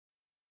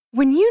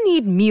When you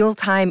need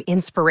mealtime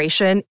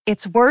inspiration,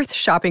 it's worth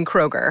shopping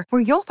Kroger,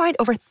 where you'll find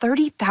over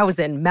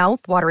 30,000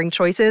 mouth-watering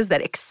choices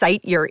that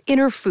excite your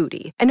inner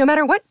foodie. And no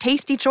matter what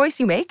tasty choice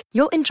you make,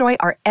 you'll enjoy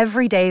our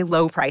everyday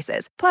low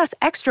prices, plus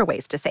extra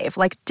ways to save,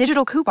 like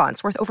digital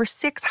coupons worth over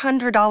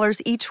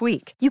 $600 each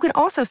week. You can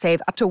also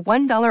save up to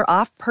 $1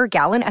 off per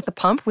gallon at the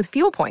pump with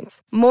fuel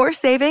points. More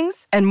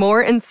savings and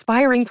more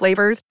inspiring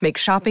flavors make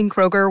shopping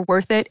Kroger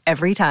worth it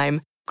every time.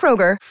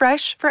 Kroger,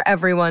 fresh for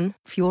everyone.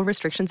 Fuel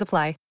restrictions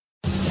apply.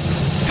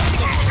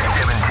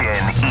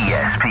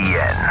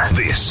 ESPN.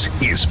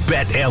 This is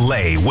Bet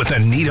LA with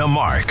Anita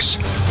Marks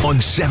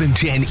on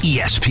 710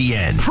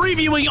 ESPN.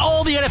 Previewing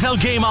all the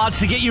NFL game odds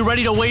to get you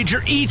ready to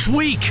wager each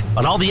week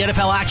on all the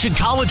NFL action,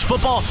 college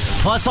football,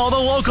 plus all the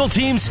local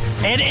teams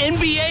and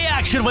NBA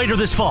action later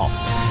this fall.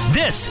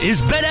 This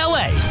is Bet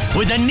LA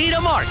with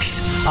Anita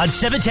Marks on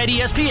 710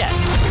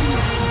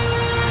 ESPN.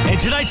 And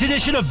tonight's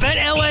edition of Bet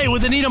LA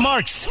with Anita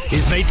Marks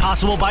is made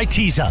possible by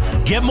Teza.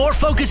 Get more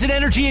focus and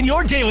energy in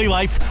your daily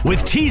life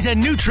with Teza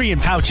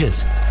nutrient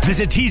pouches.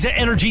 Visit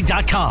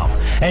TezaEnergy.com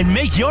and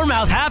make your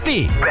mouth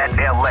happy. Bet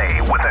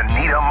LA with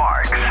Anita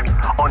Marks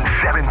on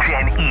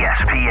 710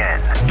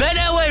 ESPN. Bet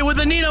LA with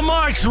Anita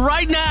Marks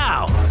right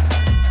now.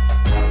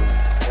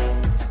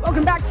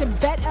 Welcome back to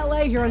Bet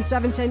LA here on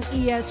 710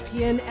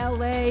 ESPN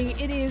LA.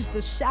 It is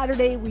the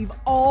Saturday we've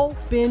all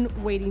been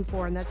waiting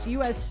for, and that's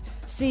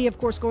USC, of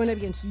course, going up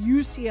against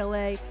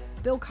UCLA.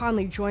 Bill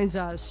Connelly joins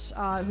us,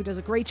 who does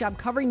a great job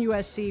covering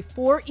USC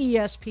for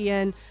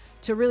ESPN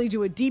to really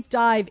do a deep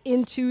dive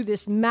into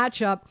this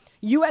matchup.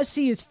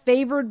 USC is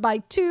favored by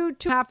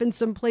 2.5 in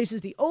some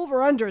places. The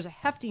over-under is a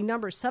hefty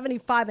number,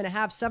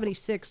 75.5,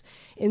 76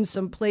 in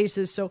some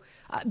places. So,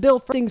 Bill,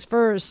 things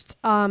first.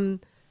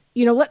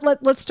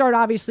 Let's start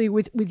obviously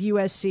with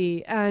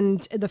USC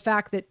and the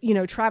fact that,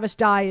 Travis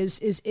Dye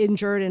is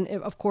injured and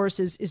of course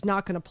is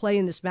not going to play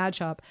in this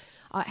matchup.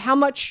 How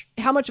much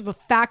of a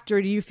factor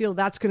do you feel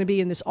that's going to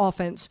be in this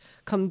offense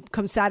come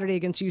Saturday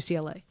against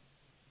UCLA?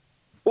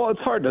 Well,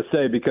 it's hard to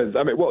say because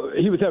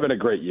he was having a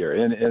great year,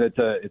 and it's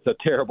a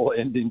terrible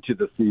ending to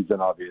the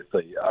season.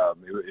 Obviously,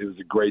 it was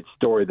a great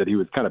story that he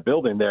was kind of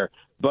building there,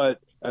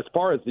 but as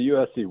far as the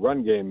USC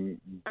run game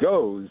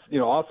goes,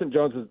 Austin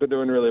Jones has been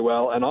doing really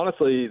well. And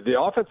honestly, the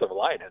offensive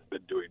line has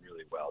been doing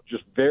really well.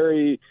 Just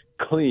very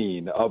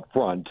clean up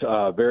front,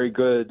 very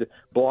good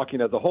blocking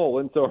as a whole.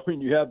 And so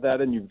when you have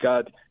that and you've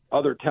got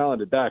other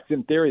talented backs,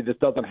 in theory, this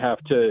doesn't have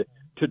to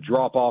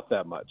drop off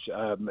that much.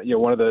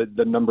 One of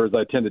the numbers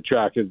I tend to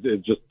track is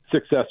just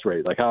success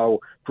rate. Like how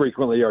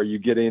frequently are you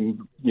getting,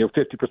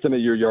 50% of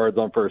your yards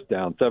on first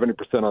down, 70%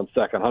 on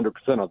second, 100%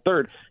 on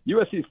third.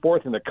 USC is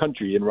fourth in the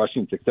country in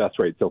rushing success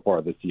rate so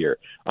far this year.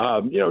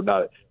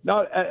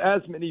 Not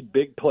as many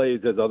big plays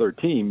as other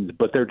teams,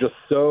 but they're just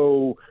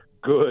so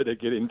good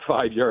at getting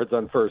 5 yards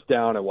on first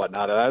down and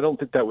whatnot. And I don't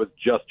think that was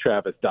just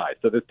Travis Dye.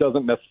 So this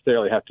doesn't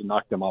necessarily have to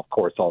knock them off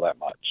course all that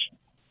much.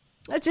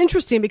 That's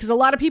interesting because a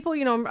lot of people,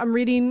 I'm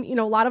reading,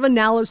 a lot of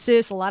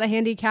analysis, a lot of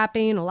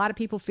handicapping. A lot of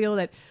people feel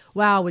that,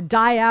 wow, with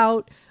Dye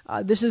out,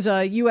 this is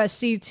a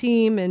USC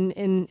team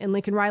and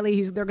Lincoln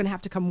Riley, they're going to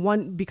have to become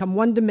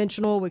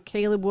one-dimensional with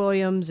Caleb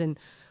Williams and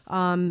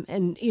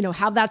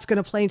how that's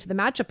going to play into the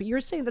matchup. But you're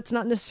saying that's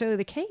not necessarily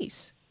the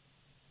case.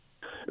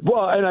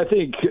 Well, and I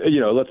think,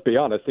 let's be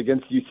honest,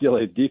 against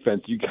UCLA's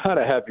defense, you got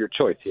to have your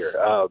choice here.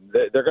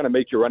 They're going to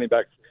make your running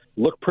backs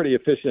look pretty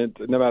efficient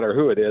no matter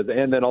who it is,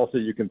 and then also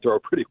you can throw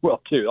pretty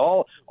well too.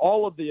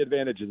 All of the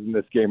advantages in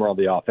this game are on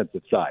the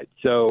offensive side.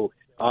 So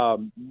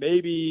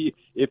maybe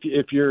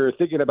if you're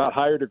thinking about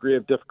higher degree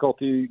of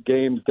difficulty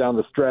games down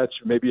the stretch,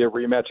 maybe a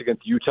rematch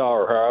against Utah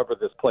or however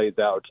this plays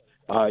out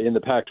in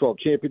the Pac-12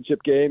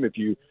 championship game, if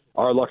you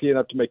are lucky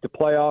enough to make the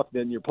playoff,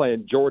 then you're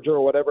playing Georgia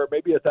or whatever,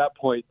 maybe at that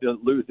point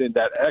losing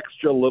that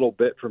extra little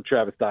bit from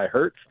Travis Dye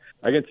hurts.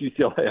 Against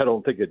UCLA, I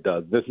don't think it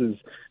does. This is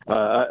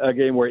a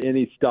game where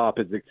any stop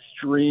is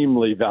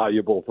extremely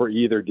valuable for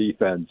either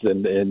defense,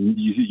 and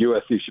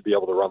USC should be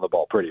able to run the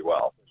ball pretty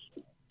well.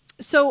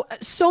 So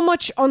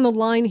much on the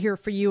line here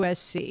for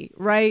USC,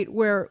 right?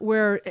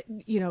 Where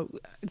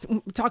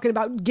talking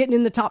about getting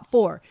in the top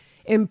 4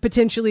 and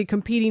potentially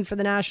competing for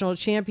the national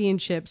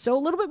championship. So a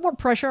little bit more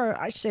pressure,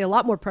 I should say a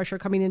lot more pressure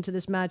coming into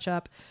this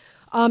matchup.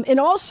 And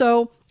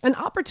also an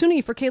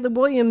opportunity for Caleb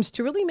Williams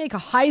to really make a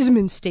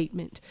Heisman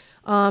statement.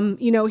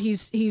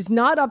 He's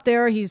not up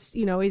there. It's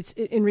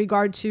in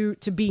regard to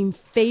being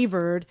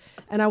favored.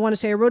 And I want to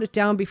say, I wrote it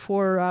down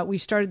before we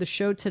started the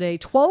show today,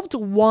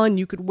 12-1,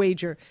 you could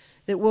wager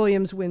that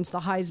Williams wins the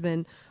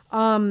Heisman.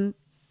 What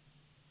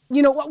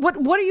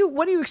are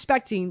you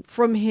expecting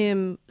from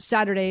him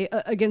Saturday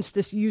against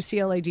this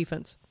UCLA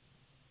defense?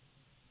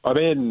 I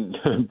mean,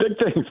 big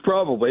things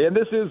probably, and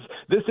this is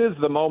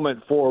the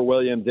moment for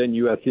Williams and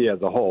USC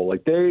as a whole.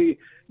 Like they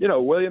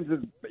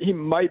Williams he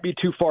might be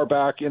too far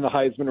back in the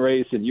Heisman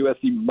race, and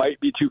USC might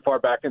be too far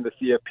back in the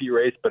CFP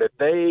race. But if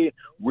they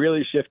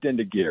really shift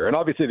into gear, and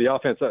obviously the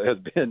offense has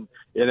been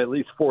in at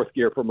least fourth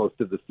gear for most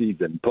of the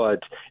season, but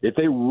if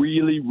they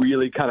really,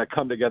 really kind of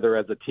come together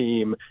as a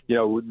team,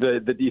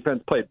 the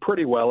defense played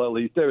pretty well. At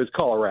least it was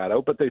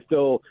Colorado, but they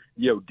still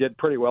did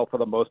pretty well for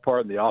the most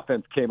part, and the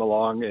offense came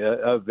along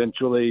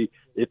eventually.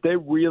 If they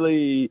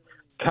really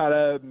kind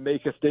of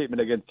make a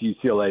statement against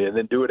UCLA and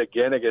then do it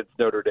again against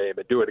Notre Dame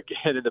and do it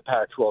again in the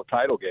Pac-12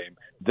 title game,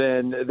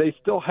 then they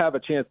still have a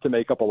chance to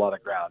make up a lot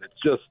of ground. It's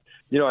just,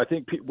 I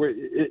think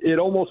it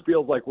almost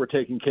feels like we're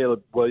taking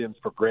Caleb Williams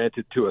for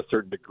granted to a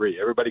certain degree.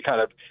 Everybody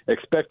kind of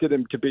expected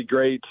him to be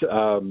great.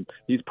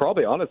 He's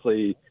probably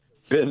honestly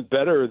been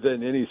better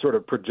than any sort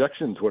of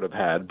projections would have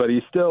had, but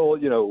he's still,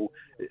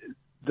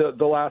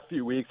 the last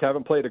few weeks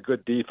haven't played a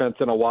good defense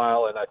in a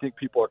while, and I think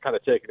people are kind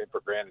of taking it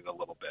for granted a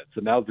little bit. So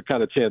now's the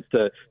kind of chance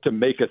to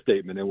make a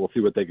statement, and we'll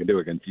see what they can do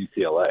against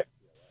UCLA.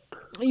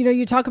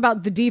 You talk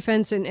about the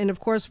defense, and of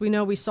course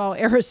we saw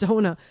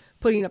Arizona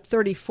putting up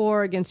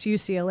 34 against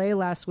UCLA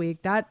last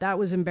week. That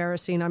was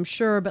embarrassing, I'm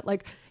sure. But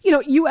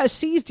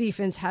USC's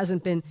defense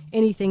hasn't been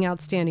anything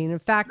outstanding. In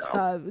fact,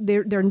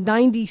 they're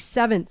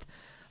 97th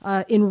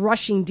in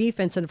rushing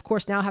defense, and of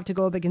course now have to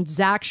go up against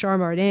Zach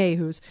Charbonnet,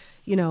 who's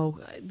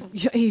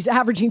he's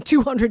averaging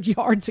 200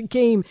 yards a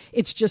game.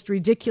 It's just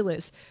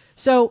ridiculous.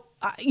 So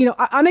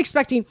I'm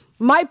expecting,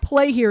 my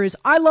play here is,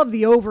 I love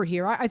the over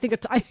here. I think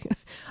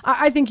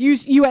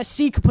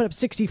USC could put up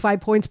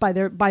 65 points by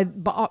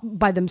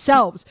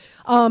themselves.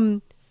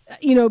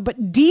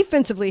 But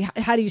defensively,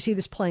 how do you see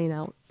this playing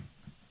out?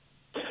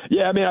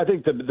 Yeah, I mean, I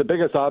think the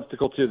biggest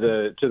obstacle to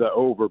the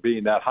over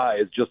being that high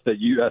is just that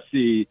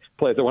USC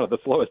plays at one of the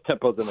slowest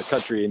tempos in the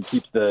country and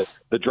keeps the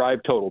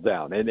drive total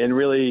down. And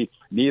really,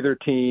 neither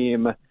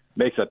team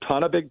makes a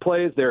ton of big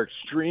plays. They're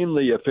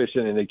extremely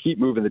efficient, and they keep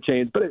moving the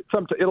chains. But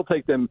it'll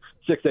take them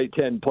 6, 8,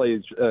 10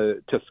 plays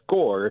to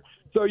score.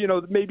 So,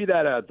 maybe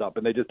that adds up,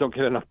 and they just don't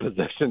get enough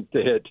possessions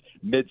to hit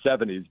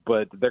mid-70s,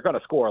 but they're going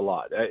to score a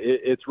lot.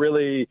 It's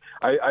really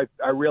 – I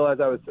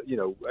realized I was,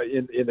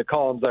 in the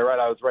columns I write,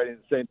 I was writing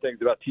the same things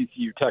about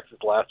TCU, Texas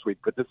last week,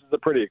 but this is a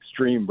pretty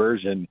extreme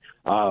version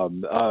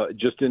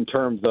just in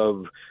terms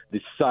of the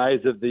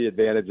size of the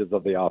advantages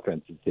of the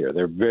offenses here.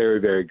 They're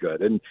very, very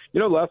good. And,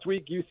 last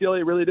week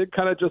UCLA really did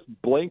kind of just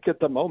blink at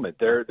the moment.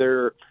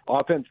 Their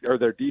offense or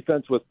their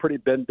defense was pretty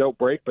bend, don't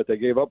break, but they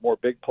gave up more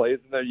big plays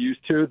than they're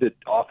used to. The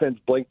offense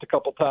blinked a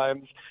couple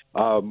times.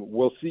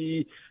 We'll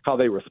see how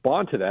they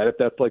respond to that. If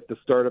that's like the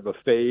start of a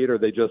fade, or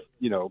they just,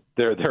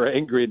 they're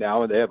angry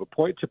now and they have a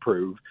point to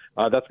prove.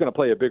 That's going to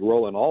play a big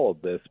role in all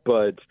of this.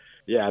 But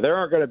yeah, there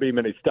aren't going to be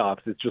many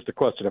stops. It's just a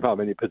question of how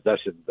many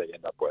possessions they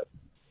end up with.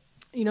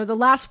 The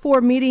last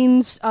 4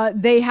 meetings,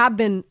 they have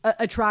been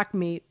a track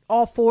meet,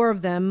 all 4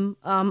 of them.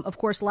 Of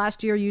course,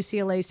 last year,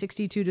 UCLA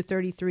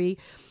 62-33.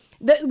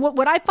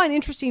 What I find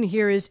interesting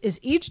here is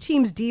each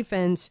team's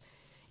defense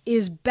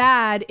is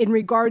bad in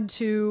regard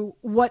to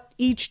what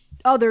each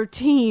other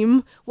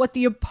team, what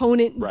the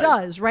opponent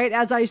does, right?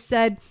 As I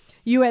said,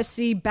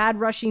 USC, bad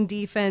rushing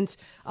defense,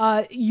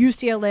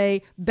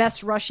 UCLA,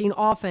 best rushing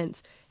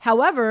offense.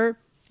 However,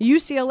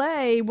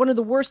 UCLA, one of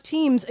the worst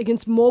teams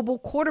against mobile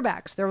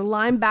quarterbacks. Their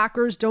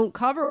linebackers don't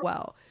cover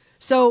well.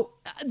 So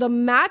the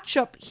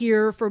matchup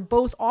here for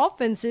both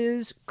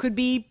offenses could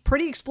be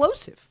pretty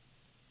explosive.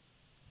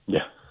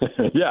 Yeah.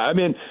 Yeah, I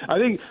mean, I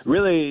think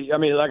really,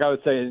 like I was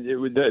saying,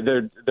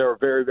 there are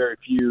very, very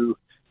few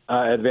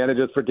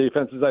advantages for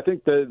defenses. I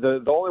think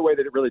the only way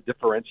that it really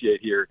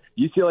differentiate here,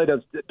 UCLA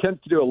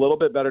tends to do a little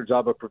bit better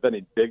job of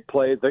preventing big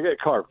plays. They get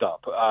carved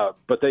up,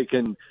 but they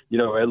can,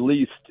 at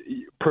least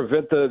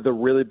prevent the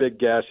really big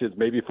gashes,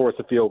 maybe force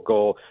a field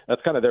goal.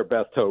 That's kind of their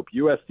best hope.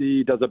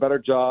 USC does a better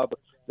job.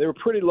 They were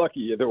pretty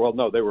lucky. They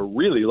were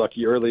really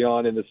lucky early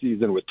on in the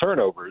season with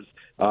turnovers.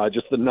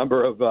 Just the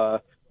number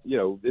of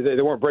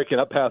they weren't breaking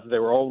up passes; they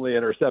were only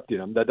intercepting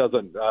them. That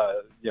doesn't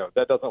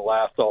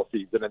last all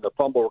season. And the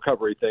fumble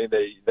recovery thing,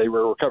 they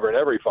were recovering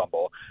every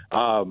fumble,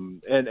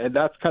 and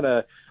that's kind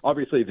of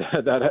obviously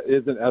that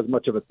isn't as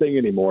much of a thing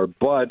anymore.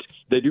 But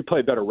they do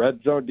play better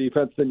red zone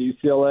defense than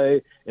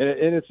UCLA, and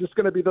it's just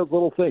going to be those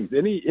little things.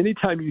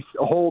 Anytime you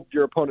hold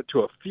your opponent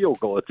to a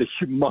field goal, it's a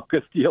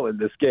humongous deal in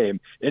this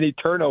game. Any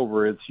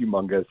turnover is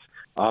humongous.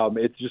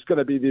 It's just going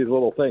to be these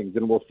little things,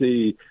 and we'll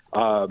see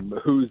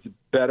who's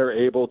better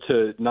able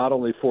to not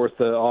only force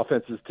the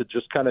offenses to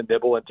just kind of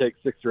nibble and take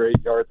 6 or 8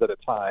 yards at a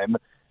time,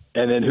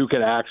 and then who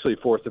can actually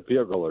force a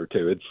field goal or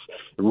two. It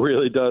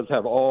really does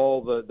have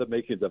all the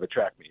makings of a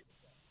track meet.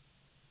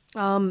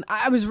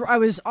 I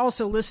was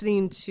also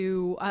listening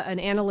to an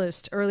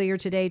analyst earlier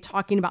today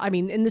talking about,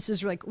 and this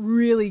is like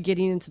really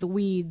getting into the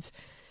weeds,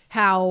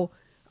 how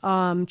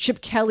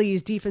Chip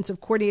Kelly's defensive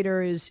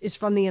coordinator is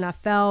from the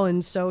NFL,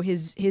 and so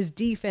his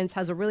defense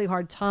has a really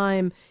hard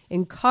time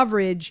in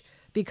coverage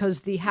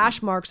because the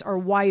hash marks are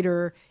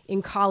wider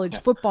in college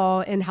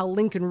football, and how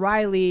Lincoln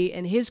Riley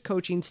and his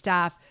coaching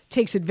staff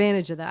takes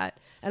advantage of that.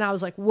 And I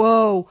was like,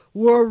 whoa,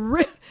 we're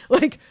really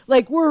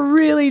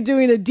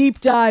doing a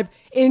deep dive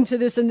into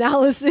this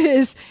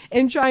analysis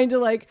and trying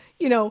to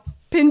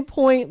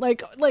pinpoint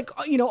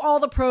all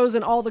the pros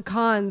and all the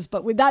cons.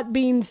 But with that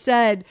being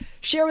said,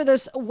 share with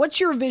us,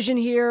 what's your vision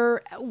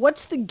here?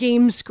 What's the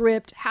game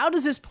script? How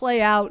does this play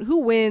out? Who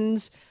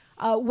wins?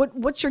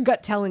 What's your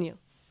gut telling you?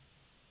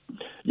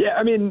 Yeah,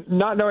 I mean,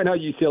 not knowing how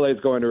UCLA is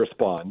going to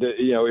respond,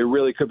 it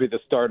really could be the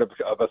start of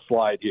a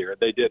slide here.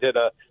 They did hit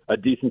a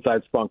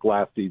decent-sized spunk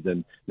last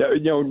season.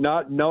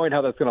 Not knowing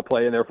how that's going to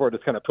play, and therefore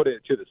just kind of putting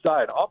it to the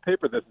side. On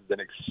paper, this is an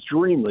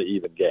extremely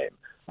even game.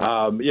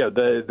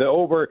 The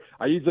over,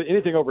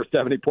 anything over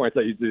 70 points,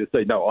 I usually just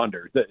say no,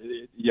 under.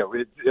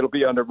 It'll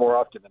be under more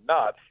often than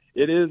not.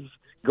 It is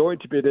going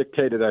to be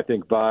dictated, I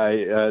think,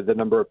 by the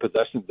number of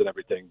possessions and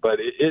everything. But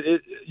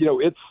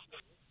it's.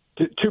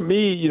 To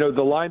me,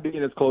 the line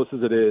being as close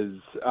as it is,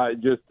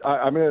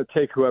 I'm going to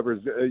take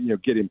whoever's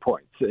getting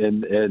points,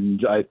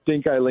 and I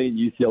think I lean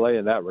UCLA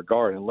in that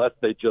regard, unless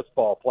they just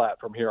fall flat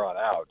from here on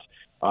out.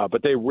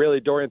 But they really,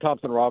 Dorian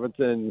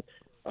Thompson-Robinson,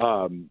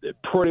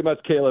 pretty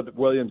much Caleb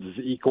Williams is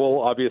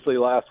equal. Obviously,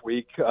 last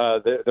week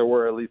there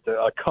were at least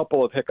a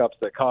couple of hiccups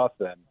that cost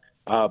them.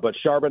 But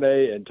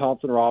Charbonnet and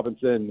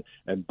Thompson-Robinson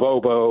and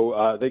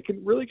Bobo, they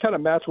can really kind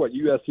of match what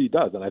USC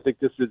does, and I think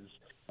this is.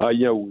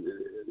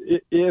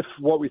 If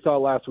what we saw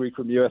last week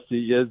from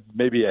USC is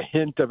maybe a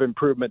hint of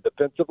improvement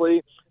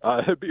defensively,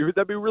 that'd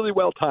be really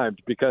well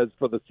timed, because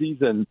for the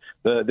season,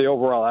 the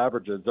overall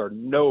averages are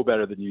no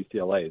better than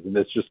UCLA's, and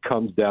this just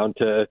comes down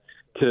to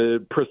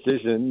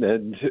precision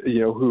and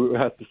who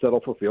has to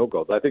settle for field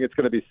goals. I think it's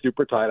going to be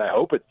super tight. I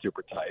hope it's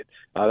super tight.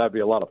 That'd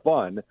be a lot of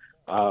fun,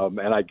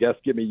 and I guess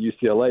give me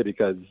UCLA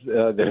because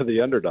they're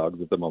the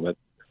underdogs at the moment.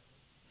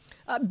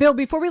 Bill,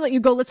 before we let you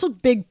go, let's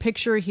look big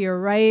picture here,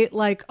 right?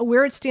 Like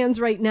where it stands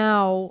right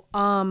now.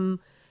 I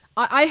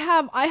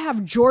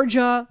have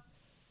Georgia.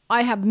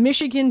 I have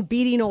Michigan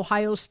beating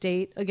Ohio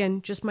State.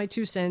 Again, just my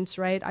 2 cents,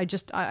 right? I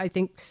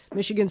think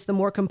Michigan's the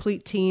more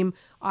complete team.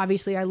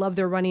 Obviously, I love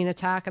their running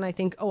attack, and I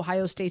think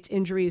Ohio State's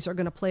injuries are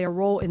going to play a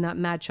role in that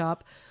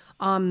matchup.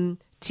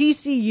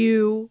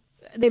 TCU,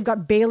 they've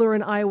got Baylor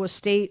and Iowa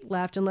State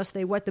left, unless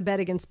they wet the bed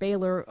against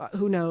Baylor.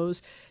 Who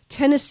knows?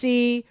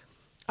 Tennessee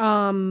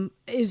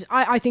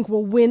I think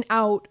will win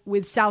out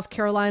with South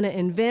Carolina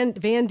and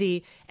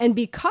Vandy. And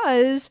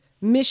because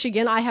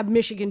Michigan, I have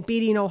Michigan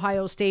beating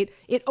Ohio State,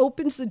 it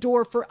opens the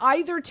door for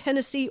either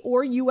Tennessee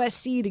or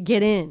USC to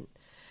get in.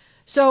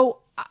 So,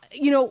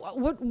 who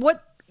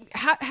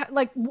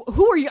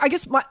are you? I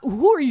guess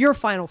who are your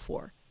Final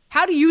Four?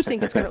 How do you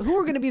think who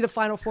are going to be the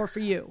Final Four for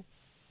you?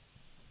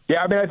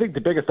 Yeah, I mean, I think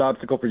the biggest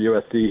obstacle for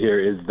USC here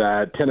is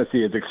that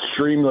Tennessee is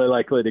extremely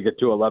likely to get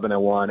to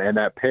 11-1, and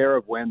that pair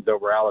of wins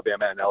over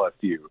Alabama and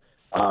LSU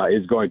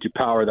is going to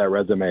power that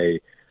resume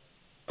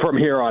from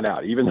here on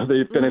out. Even though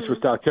they finished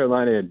with South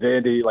Carolina and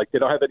Vandy, they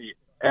don't have any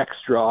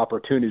extra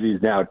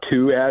opportunities now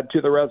to add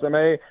to the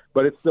resume,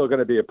 but it's still going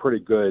to be a pretty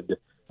good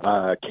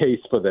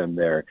case for them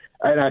there.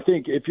 And I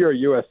think if you're a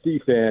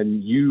USC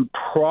fan, you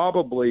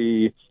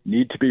probably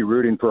need to be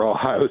rooting for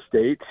Ohio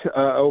State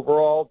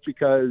overall,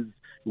 because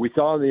we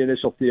saw in the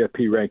initial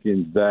CFP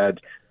rankings that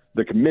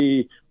the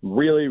committee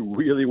really,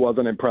 really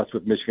wasn't impressed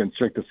with Michigan's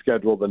strength of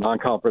schedule. The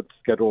non-conference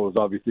schedule was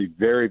obviously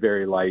very,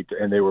 very light,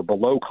 and they were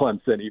below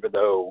Clemson, even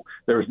though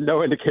there was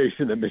no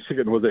indication that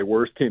Michigan was a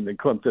worse team than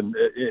Clemson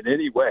in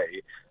any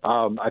way.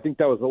 I think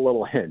that was a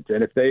little hint.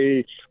 And if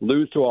they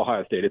lose to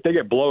Ohio State, if they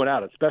get blown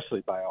out,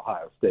 especially by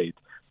Ohio State,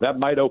 that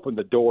might open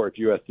the door if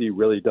USC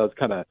really does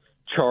kind of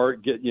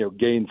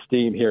gain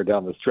steam here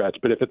down the stretch.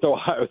 But if it's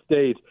Ohio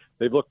State,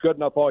 they've looked good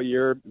enough all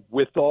year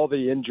with all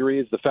the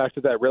injuries. The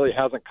fact that really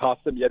hasn't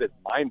cost them yet is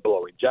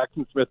mind-blowing.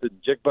 Jackson Smith and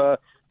Jigba,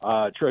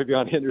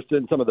 Travion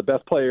Henderson, some of the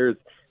best players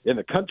in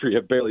the country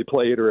have barely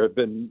played or have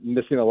been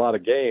missing a lot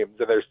of games,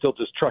 and they're still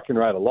just trucking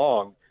right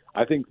along.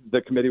 I think the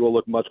committee will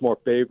look much more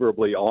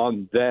favorably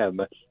on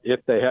them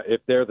if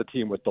they're the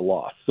team with the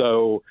loss.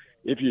 So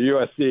if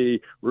you're USC,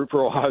 root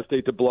for Ohio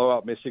State to blow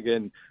out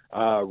Michigan,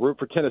 root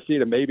for Tennessee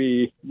to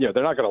maybe, they're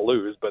not going to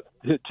lose, but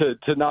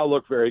to not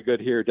look very good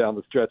here down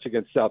the stretch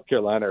against South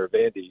Carolina or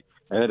Vandy,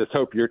 and then just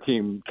hope your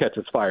team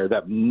catches fire.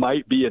 That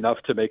might be enough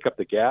to make up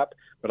the gap,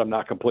 but I'm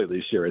not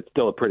completely sure. It's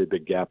still a pretty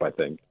big gap, I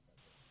think.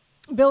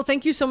 Bill,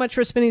 thank you so much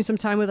for spending some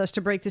time with us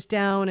to break this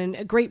down, and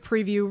a great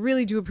preview.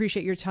 Really do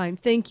appreciate your time.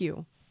 Thank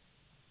you.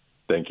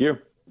 Thank you.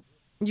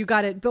 You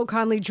got it. Bill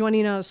Connelly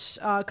joining us,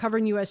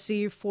 covering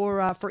USC for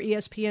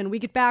ESPN. We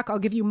get back, I'll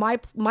give you my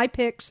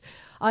picks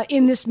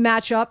in this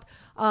matchup.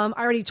 I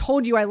already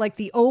told you I like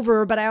the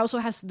over, but I also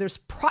have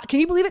can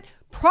you believe it?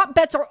 Prop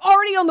bets are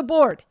already on the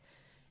board,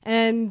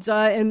 and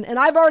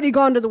I've already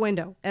gone to the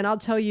window. And I'll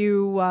tell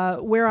you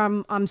where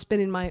I'm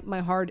spending my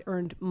hard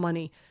earned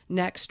money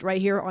next,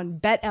 right here on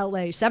Bet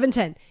LA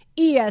 710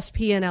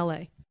 ESPN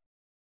LA.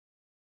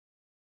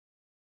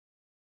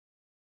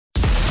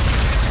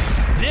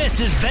 This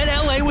is Bet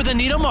LA with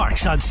Anita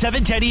Marks on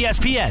 710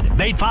 ESPN.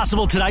 Made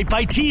possible tonight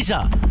by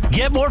Teza.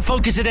 Get more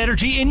focus and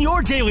energy in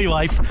your daily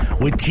life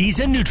with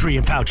Teza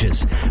nutrient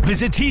pouches.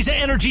 Visit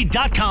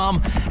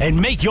TezaEnergy.com and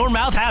make your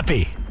mouth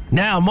happy.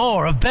 Now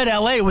more of Bet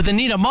LA with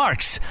Anita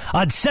Marks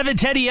on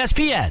 710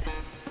 ESPN.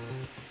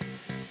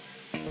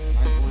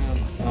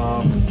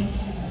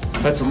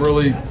 Had some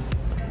really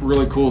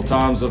cool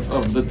times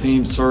of the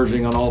team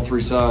surging on all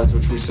three sides,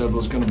 which we said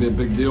was going to be a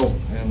big deal.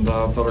 And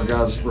I thought our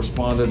guys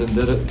responded and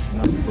did it.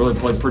 Really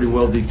played pretty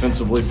well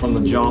defensively from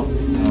the jump.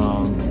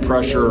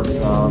 Pressure,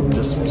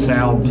 just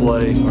sound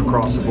play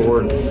across the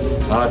board.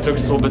 It took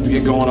us a little bit to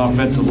get going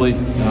offensively,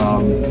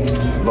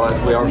 but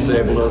we obviously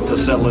able to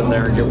settle in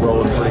there and get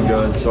rolling pretty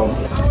good. So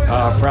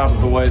proud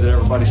of the way that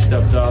everybody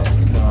stepped up.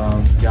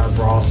 Guys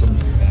were awesome.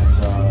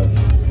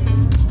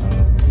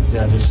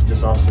 Yeah,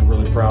 just obviously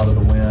really proud of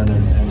the win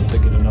and to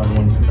get another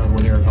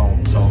one here at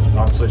home. So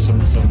obviously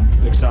some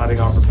exciting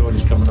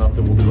opportunities coming up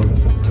that we'll be looking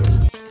forward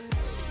to.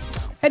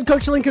 Head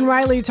coach Lincoln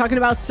Riley talking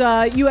about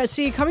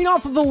USC coming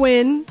off of a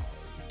win,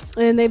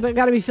 and they've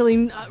got to be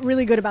feeling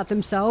really good about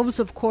themselves.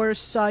 Of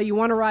course, you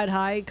want to ride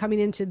high coming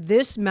into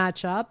this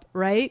matchup,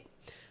 right?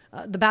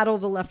 The Battle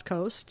of the Left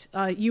Coast.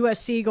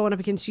 USC going up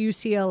against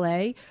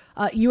UCLA.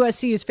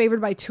 USC is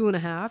favored by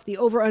 2.5. The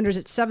over-under's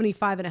at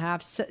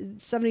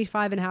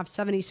 75.5,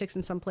 76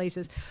 in some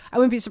places. I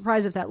wouldn't be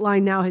surprised if that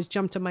line now has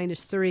jumped to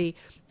 -3.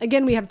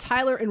 Again, we have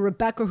Tyler and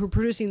Rebecca who are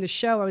producing the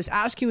show. I was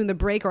asking you in the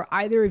break, are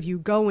either of you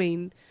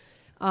going?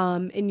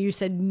 And you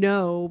said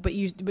no, but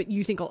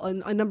you think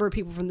a number of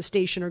people from the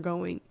station are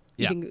going.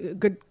 You think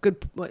good,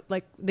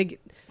 like they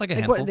like a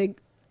handful. They're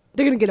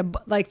gonna get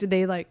did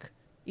they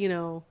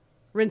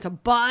rent a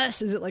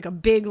bus? Is it like a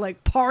big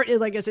part?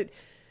 Like, is it?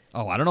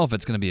 Oh, I don't know if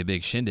it's going to be a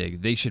big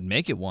shindig. They should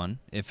make it one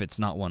if it's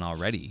not one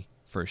already,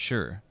 for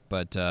sure.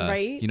 But,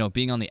 right?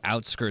 Being on the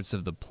outskirts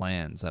of the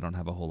plans, I don't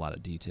have a whole lot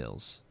of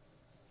details.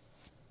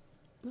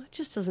 Well, it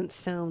just doesn't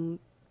sound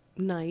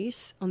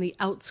nice on the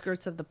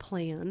outskirts of the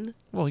plan.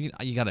 Well,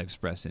 you got to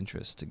express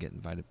interest to get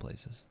invited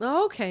places.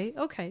 Oh, okay.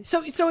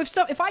 So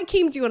if I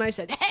came to you and I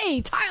said,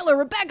 "Hey, Tyler,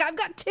 Rebecca, I've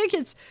got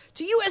tickets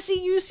to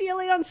USC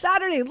UCLA on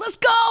Saturday. Let's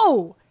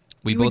go."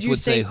 We both would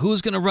say,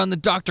 "Who's going to run the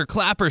Dr.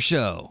 Clapper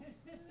show?"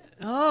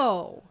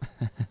 Oh.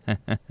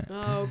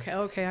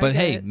 Okay. But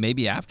hey,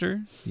 maybe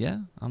after? Yeah,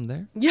 I'm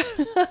there. Yeah.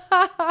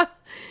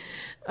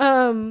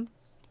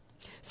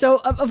 So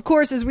of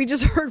course, as we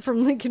just heard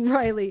from Lincoln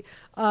Riley,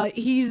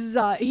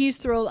 he's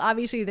thrilled,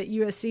 obviously, that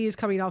USC is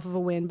coming off of a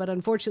win, but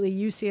unfortunately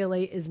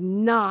UCLA is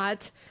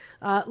not.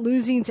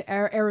 Losing to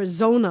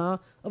Arizona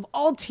of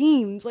all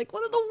teams, like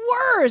one of the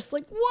worst.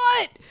 Like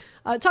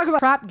what? Talk about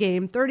crap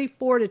game,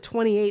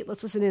 34-28.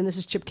 Let's listen in. This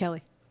is Chip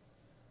Kelly.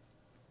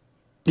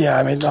 Yeah,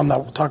 I mean, I'm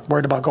not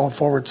worried about going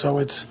forward, so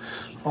it's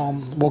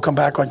we'll come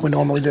back like we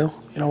normally do.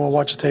 We'll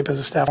watch the tape as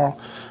a staff,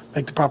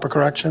 make the proper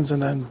corrections,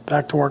 and then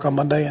back to work on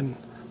Monday. And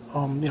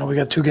we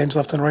got 2 games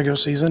left in the regular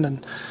season,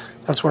 and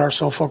that's what our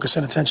sole focus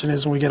and attention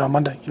is when we get on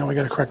Monday. We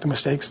got to correct the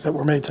mistakes that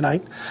were made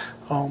tonight,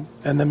 and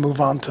then move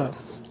on to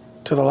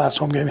the last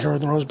home game here in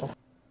the Rose Bowl.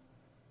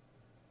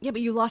 Yeah,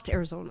 but you lost to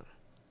Arizona.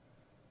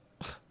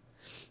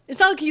 It's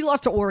not like you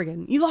lost to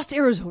Oregon. You lost to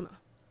Arizona.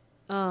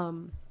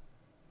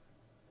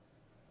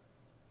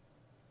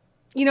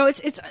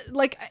 It's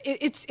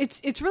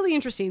really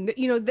interesting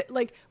that,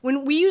 like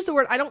when we use the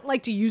word, I don't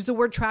like to use the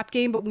word trap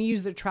game, but when we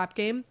use the trap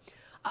game,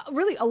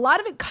 really a lot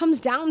of it comes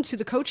down to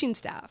the coaching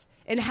staff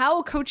and how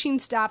a coaching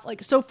staff,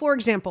 so for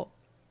example,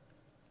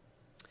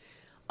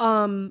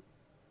 the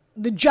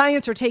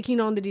Giants are taking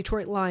on the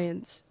Detroit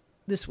Lions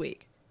this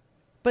week,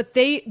 but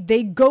they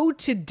go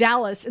to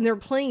Dallas and they're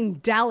playing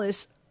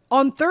Dallas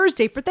on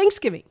Thursday for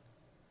Thanksgiving.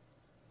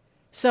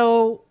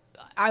 So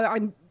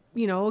I'm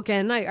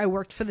I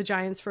worked for the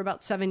Giants for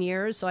about 7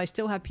 years, so I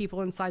still have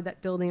people inside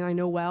that building I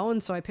know well.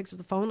 And so I picked up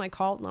the phone, I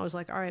called, and I was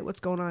like, all right,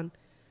 what's going on?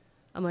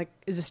 I'm like,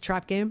 is this a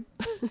trap game?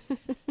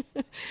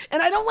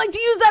 And I don't like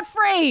to use that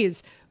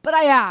phrase, but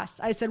I asked.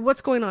 I said,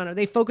 what's going on? Are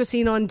they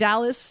focusing on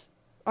Dallas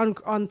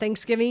on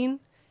Thanksgiving?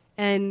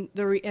 And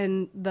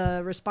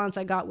the response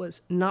I got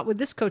was, not with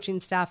this coaching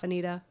staff,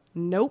 Anita.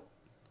 Nope.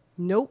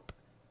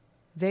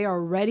 They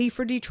are ready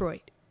for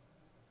Detroit.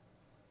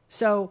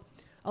 So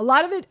a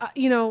lot of it,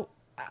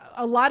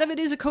 a lot of it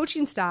is a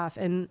coaching staff,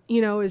 and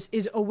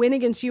is a win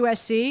against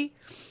USC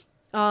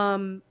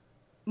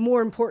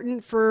more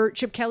important for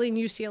Chip Kelly and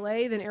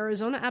UCLA than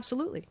Arizona?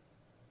 Absolutely.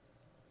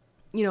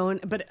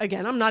 But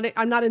again, I'm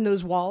not in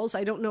those walls.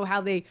 I don't know how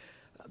they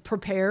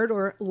prepared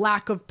or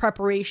lack of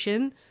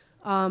preparation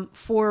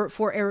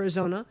for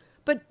Arizona,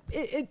 but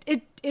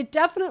it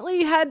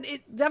definitely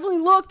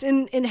looked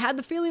and had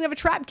the feeling of a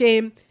trap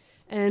game,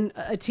 and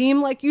a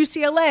team like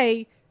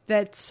UCLA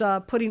that's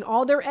putting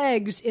all their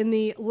eggs in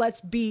the let's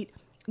beat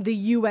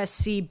the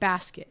USC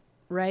basket,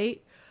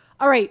 right?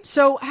 All right,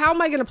 so how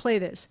am I going to play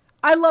this?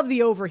 I love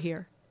the over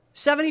here.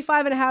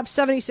 75.5,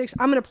 76,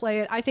 I'm going to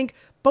play it. I think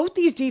both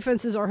these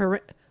defenses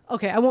are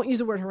okay, I won't use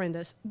the word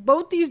horrendous.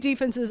 Both these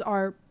defenses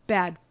are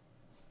bad.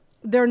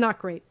 They're not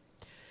great.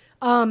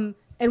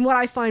 And what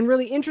I find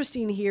really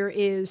interesting here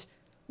is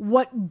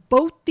what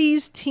both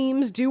these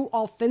teams do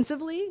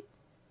offensively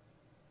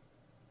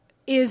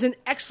is an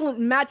excellent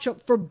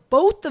matchup for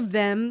both of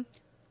them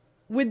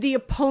with the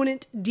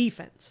opponent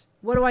defense.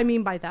 What do I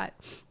mean by that?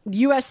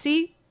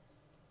 USC,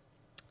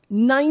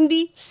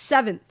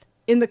 97th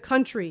in the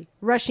country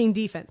rushing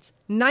defense.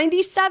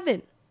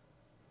 97.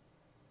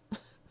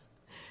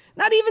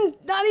 Not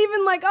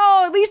even like,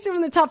 oh, at least they're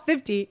in the top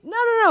 50.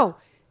 No.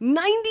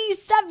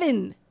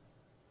 97.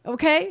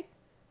 Okay?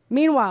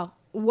 Meanwhile,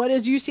 what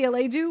does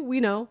UCLA do? We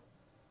know.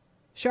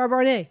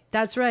 Charbonnet,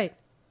 that's right.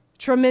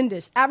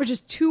 Tremendous.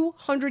 Averages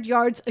 200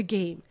 yards a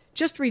game.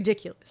 Just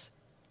ridiculous.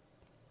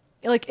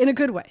 Like, in a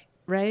good way,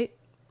 right?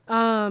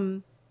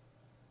 Why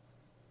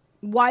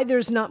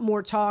there's not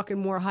more talk and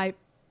more hype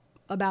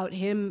about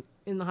him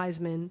in the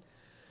Heisman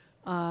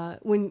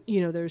when,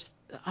 there's,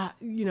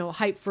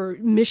 hype for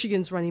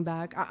Michigan's running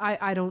back.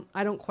 I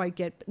don't quite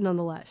get, but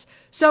nonetheless.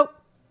 So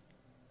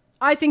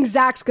I think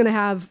Zach's going to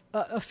have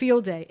a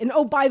field day. And,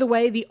 oh, by the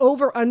way, the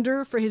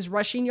over-under for his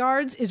rushing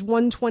yards is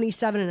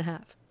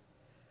 127.5.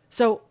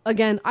 So,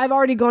 again, I've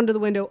already gone to the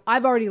window.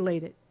 I've already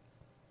laid it.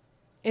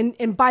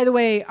 And by the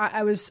way,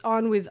 I was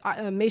on with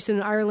Mason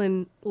in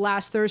Ireland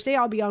last Thursday.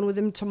 I'll be on with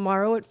him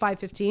tomorrow at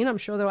 5:15. I'm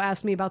sure they'll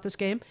ask me about this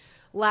game.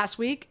 Last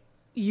week,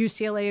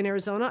 UCLA and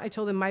Arizona, I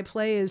told him my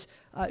play is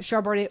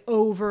Charbonnet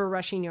over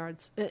rushing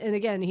yards. And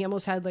again, he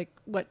almost had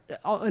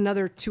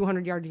another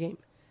 200-yard game.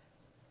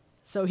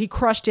 So he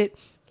crushed it.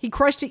 He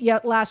crushed it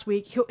yet last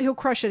week. He'll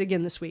crush it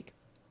again this week.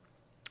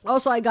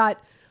 Also, I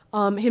got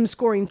him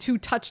scoring 2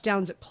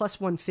 touchdowns at plus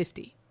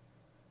 150.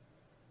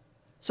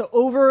 So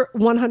over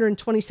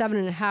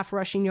 127.5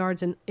 rushing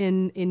yards and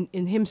in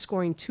him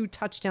scoring 2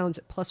 touchdowns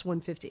at plus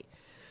 150.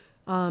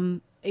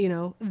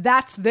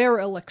 That's their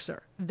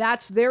elixir.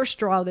 That's their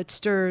straw that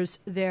stirs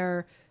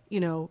their,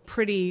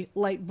 pretty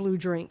light blue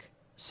drink.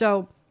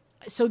 So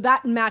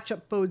that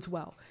matchup bodes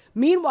well.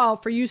 Meanwhile,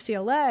 for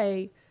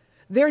UCLA,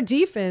 their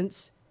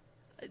defense,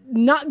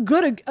 not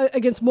good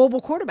against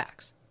mobile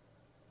quarterbacks.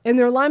 And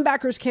their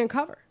linebackers can't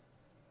cover.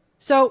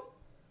 So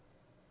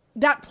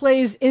that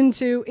plays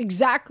into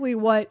exactly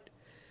what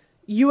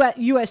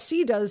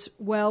USC does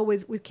well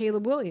with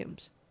Caleb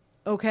Williams.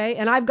 Okay?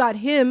 And I've got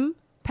him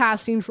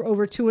passing for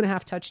over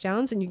 2.5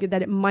 touchdowns, and you get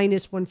that at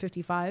minus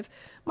 155.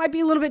 Might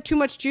be a little bit too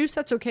much juice.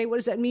 That's okay. What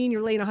does that mean?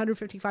 You're laying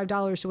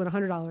 $155 to win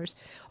 $100.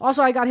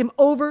 Also, I got him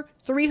over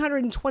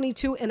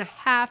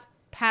 322.5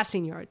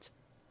 passing yards.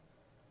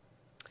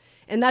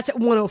 And that's at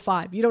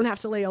 105. You don't have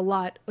to lay a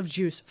lot of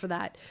juice for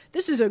that.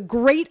 This is a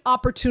great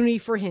opportunity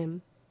for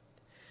him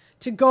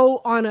to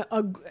go on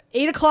a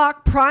 8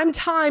 o'clock prime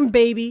time,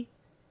 baby.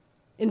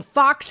 And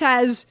Fox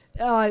has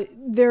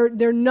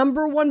their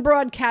number one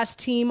broadcast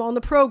team on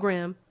the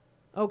program.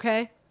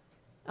 Okay?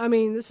 I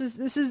mean, this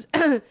is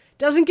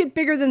doesn't get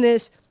bigger than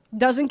this,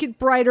 doesn't get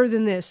brighter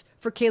than this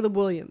for Caleb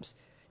Williams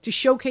to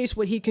showcase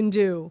what he can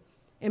do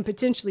and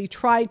potentially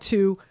try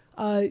to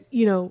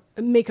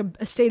make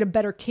a state a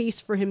better case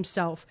for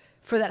himself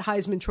for that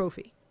Heisman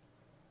Trophy.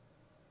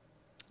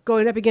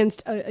 Going up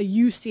against a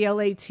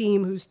UCLA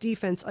team whose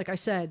defense, like I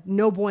said,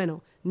 no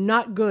bueno,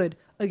 not good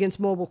against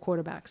mobile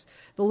quarterbacks.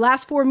 The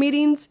last 4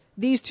 meetings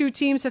these two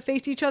teams have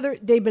faced each other,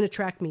 they've been a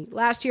track meet.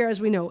 Last year,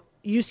 as we know,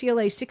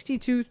 UCLA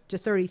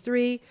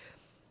 62-33.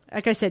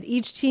 Like I said,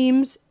 each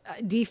team's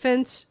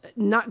defense,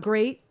 not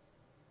great.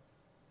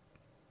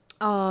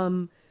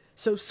 So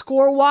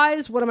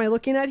score-wise, what am I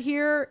looking at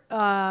here?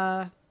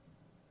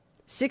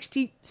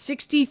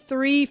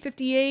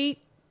 63-58,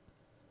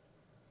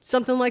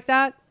 something like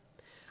that.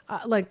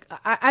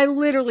 I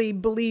literally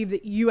believe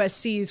that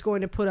USC is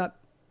going to put up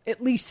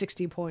at least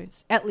 60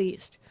 points, at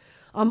least.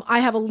 I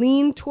have a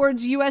lean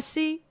towards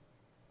USC,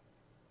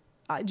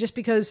 just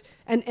because,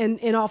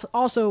 and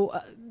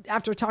also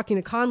after talking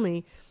to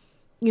Connelly,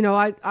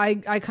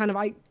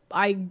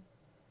 I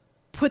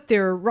put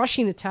their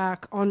rushing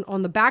attack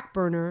on the back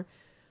burner,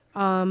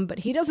 but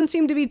he doesn't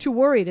seem to be too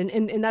worried,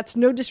 and that's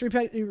no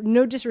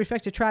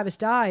disrespect to Travis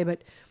Dye,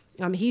 but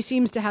he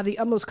seems to have the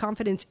utmost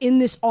confidence in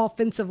this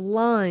offensive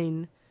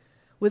line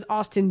with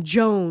Austin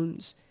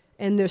Jones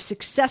and their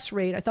success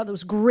rate. I thought that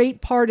was a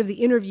great part of the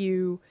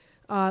interview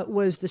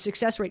was the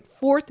success rate.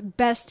 4th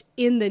best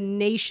in the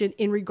nation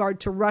in regard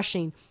to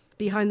rushing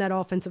behind that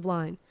offensive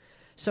line.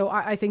 So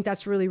I think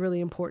that's really, really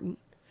important.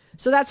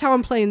 So that's how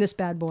I'm playing this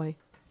bad boy.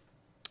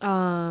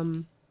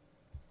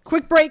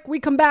 Quick break. We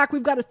come back.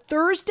 We've got a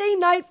Thursday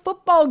night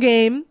football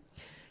game.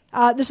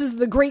 This is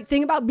the great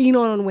thing about being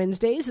on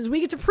Wednesdays is we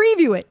get to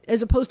preview it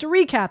as opposed to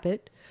recap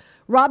it.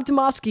 Rob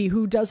Demovsky,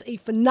 who does a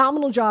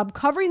phenomenal job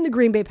covering the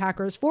Green Bay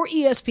Packers for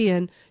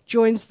ESPN,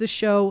 joins the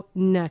show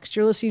next.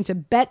 You're listening to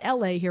Bet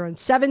LA here on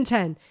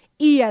 710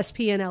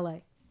 ESPN LA.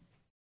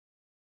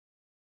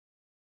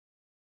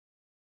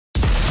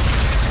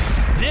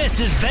 This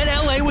is Bet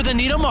LA with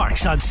Anita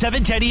Marks on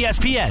 710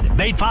 ESPN,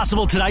 made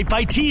possible tonight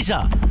by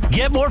Teza.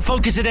 Get more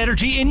focus and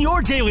energy in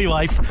your daily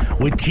life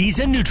with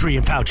Teza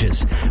nutrient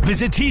pouches.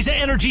 Visit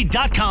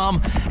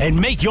TezaEnergy.com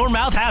and make your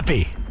mouth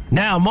happy.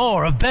 Now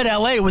more of Bet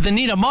LA with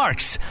Anita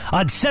Marks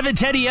on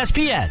 710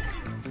 ESPN.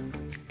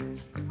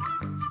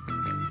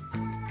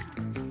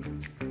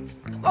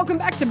 Welcome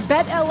back to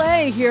Bet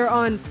LA here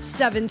on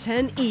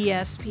 710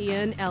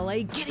 ESPN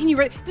LA. Getting you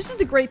ready. This is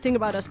the great thing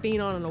about us being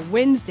on a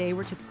Wednesday.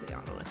 We're typically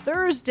on a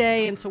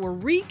Thursday, and so we're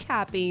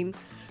recapping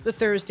the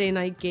Thursday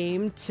night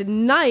game.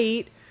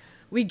 Tonight,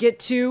 we get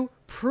to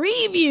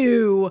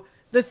preview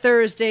the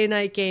Thursday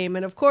night game.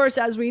 And of course,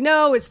 as we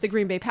know, it's the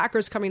Green Bay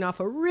Packers coming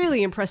off a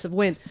really impressive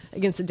win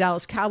against the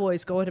Dallas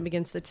Cowboys, going up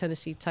against the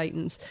Tennessee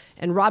Titans.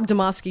 And Rob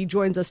Demovsky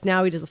joins us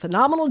now. He does a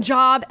phenomenal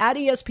job at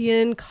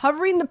ESPN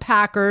covering the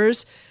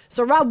Packers.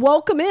 So Rob,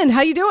 welcome in.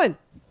 How you doing?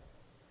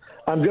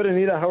 I'm good,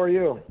 Anita. How are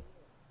you?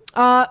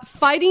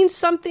 Fighting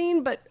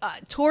something, but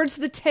towards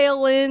the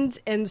tail end.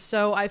 And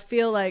so I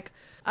feel like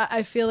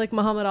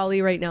Muhammad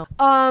Ali right now.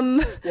 Well,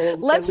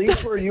 at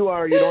least where you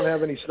are, you don't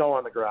have any snow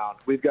on the ground.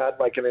 We've got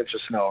like an inch of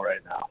snow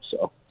right now.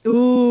 So.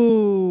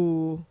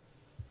 Ooh,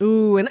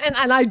 and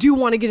I do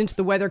want to get into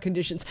the weather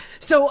conditions.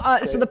 So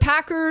the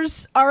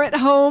Packers are at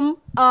home.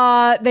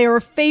 They are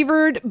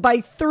favored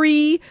by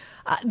 3.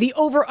 The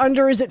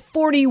over-under is at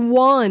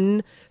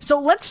 41. So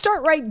let's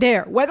start right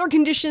there. Weather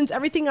conditions,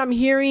 everything I'm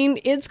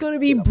hearing, it's going to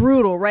be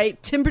brutal,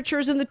 right?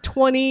 Temperatures in the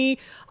 20s,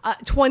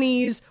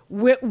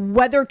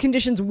 weather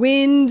conditions,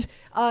 wind,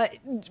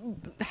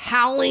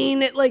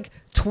 howling at like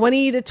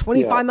 20 to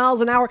 25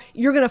 miles an hour.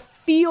 You're going to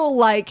feel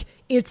like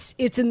it's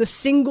in the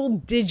single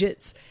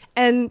digits.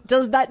 And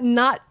does that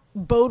not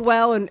bode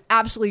well and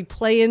absolutely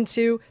play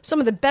into some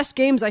of the best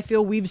games I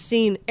feel we've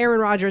seen Aaron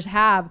Rodgers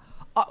have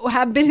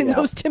been in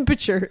those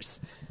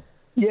temperatures?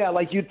 Yeah,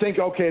 like you'd think,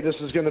 okay, this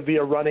is going to be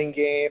a running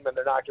game and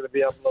they're not going to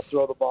be able to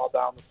throw the ball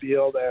down the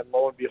field, and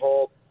lo and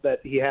behold, that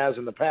he has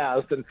in the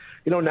past. And,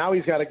 now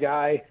he's got a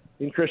guy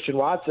in Christian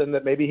Watson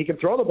that maybe he can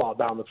throw the ball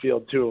down the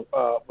field too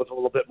with a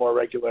little bit more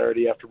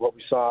regularity after what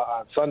we saw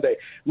on Sunday.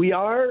 We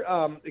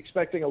are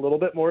expecting a little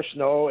bit more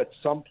snow at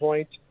some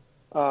point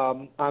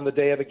on the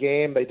day of the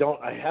game.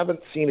 I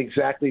haven't seen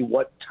exactly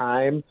what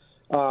time.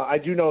 I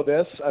do know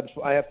this.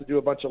 I have to do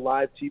a bunch of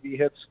live TV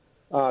hits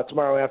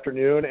tomorrow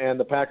afternoon, and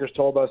the Packers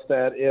told us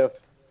that if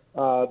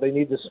they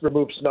need to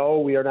remove snow,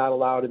 we are not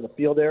allowed in the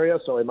field area,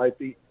 so they might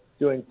be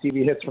doing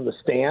TV hits from the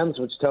stands,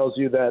 which tells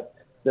you that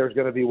there's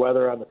going to be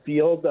weather on the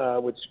field,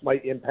 which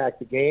might impact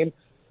the game.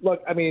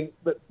 Look, I mean,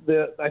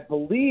 I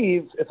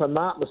believe, if I'm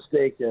not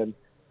mistaken,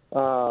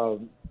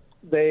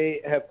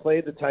 they have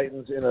played the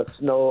Titans in a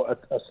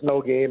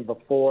snow game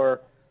before,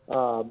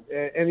 and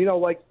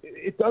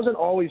it doesn't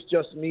always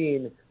just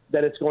mean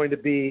that it's going to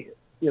be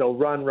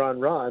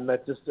run.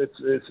 That just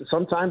it's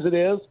sometimes it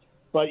is,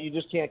 but you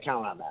just can't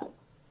count on that.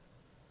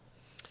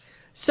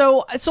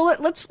 So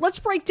let's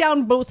break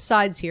down both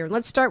sides here.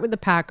 Let's start with the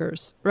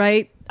Packers,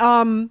 right?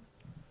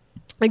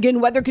 Again,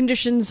 weather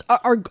conditions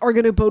are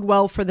going to bode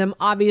well for them,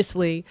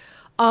 obviously.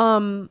 They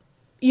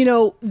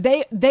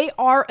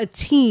are a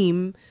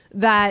team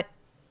that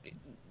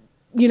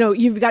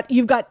you've got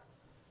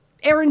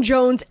Aaron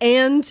Jones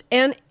and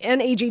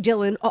A.J.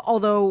 Dillon,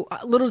 although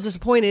a little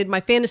disappointed. My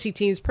fantasy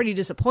team is pretty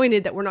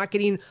disappointed that we're not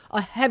getting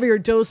a heavier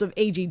dose of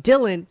A.J.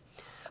 Dillon.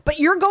 But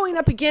you're going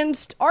up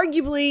against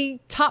arguably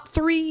top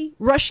 3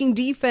 rushing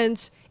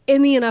defense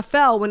in the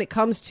NFL when it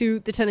comes to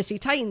the Tennessee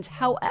Titans.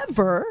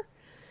 However,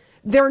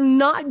 they're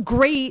not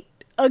great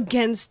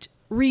against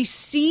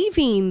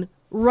receiving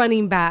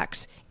running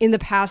backs in the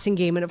passing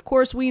game. And of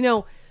course, we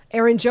know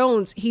Aaron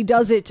Jones, he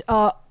does it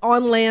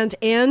on land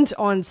and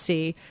on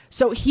sea.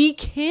 So he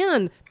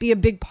can be a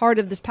big part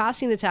of this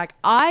passing attack.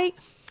 I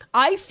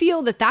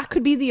feel that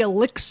could be the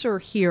elixir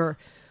here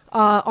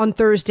on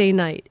Thursday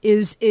night.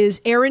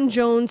 Is Aaron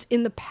Jones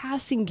in the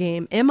passing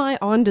game? Am I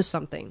onto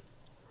something?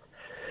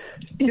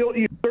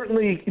 You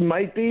certainly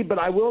might be, but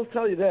I will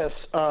tell you this.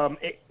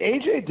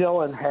 A.J.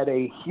 Dillon had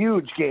a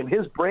huge game.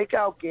 His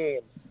breakout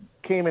game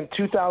came in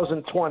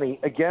 2020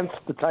 against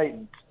the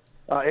Titans.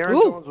 Aaron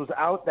Jones was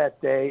out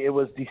that day. It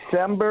was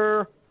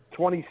December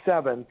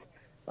 27th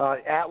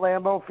at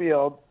Lambeau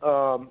Field.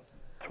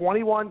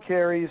 21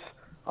 carries,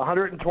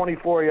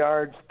 124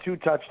 yards, 2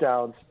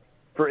 touchdowns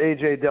for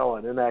A.J.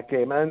 Dillon in that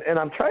game. And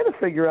I'm trying to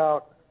figure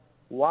out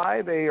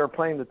why they are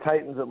playing the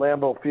Titans at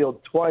Lambeau Field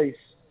twice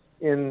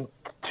in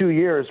 2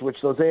 years, which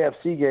those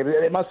AFC games,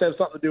 it must have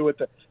something to do with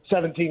the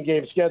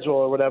 17-game schedule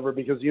or whatever,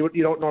 because you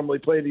don't normally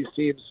play these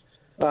teams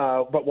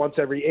but once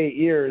every 8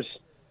 years.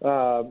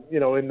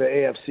 In the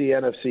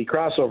AFC-NFC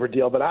crossover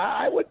deal. But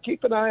I would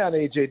keep an eye on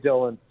A.J.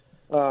 Dillon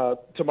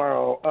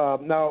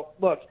tomorrow. Now,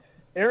 look,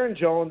 Aaron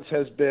Jones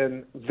has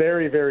been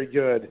very, very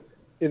good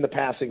in the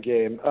passing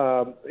game.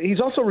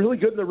 He's also really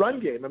good in the run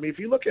game. I mean, if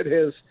you look at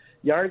his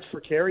yards per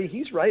carry,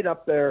 he's right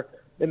up there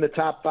in the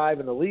top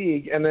 5 in the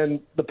league. And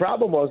then the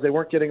problem was they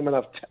weren't getting him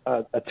enough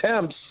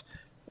attempts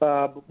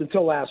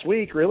until last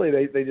week, really.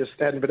 They just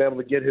hadn't been able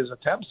to get his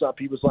attempts up.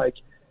 He was like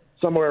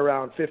somewhere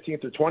around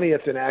 15th or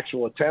 20th in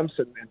actual attempts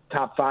and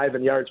top 5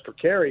 in yards per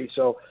carry.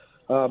 So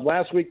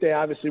last week they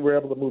obviously were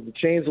able to move the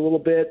chains a little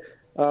bit.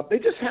 They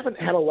just haven't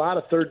had a lot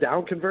of third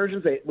down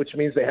conversions, which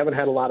means they haven't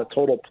had a lot of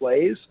total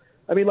plays.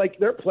 I mean, like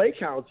their play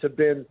counts have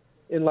been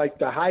in like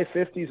the high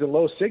 50s and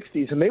low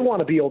 60s, and they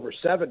want to be over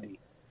 70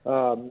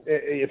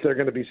 if they're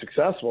going to be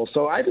successful.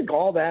 So I think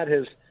all that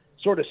has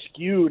sort of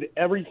skewed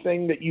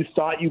everything that you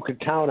thought you could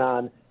count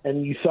on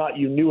and you thought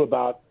you knew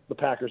about the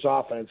Packers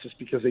offense, just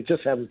because they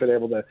just haven't been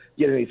able to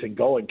get anything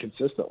going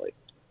consistently.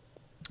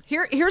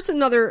 Here's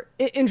another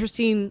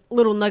interesting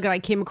little nugget I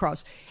came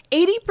across.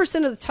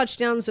 80% of the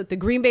touchdowns that the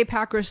Green Bay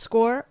Packers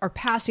score are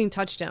passing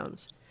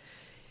touchdowns.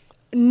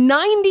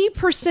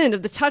 90%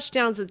 of the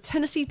touchdowns that the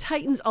Tennessee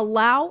Titans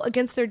allow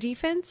against their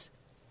defense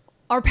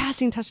are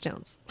passing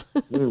touchdowns.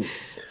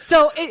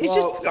 So it's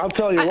just... I'll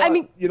tell you what, I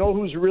mean, you know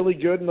who's really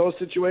good in those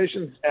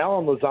situations?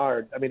 Alan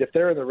Lazard. I mean, if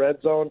they're in the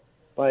red zone,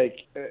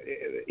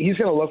 he's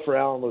going to look for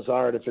Alan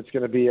Lazard if it's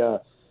going to be a,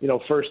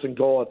 first and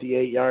goal at the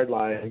 8-yard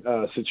line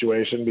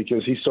situation,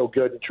 because he's so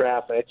good in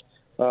traffic.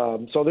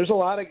 So there's a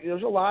lot of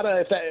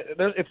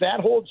if that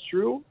holds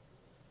true,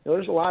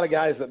 there's a lot of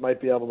guys that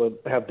might be able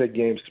to have big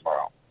games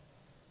tomorrow.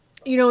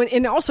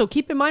 And also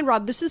keep in mind,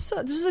 Rob, this is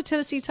a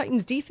Tennessee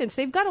Titans defense.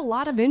 They've got a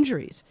lot of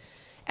injuries,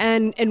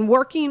 and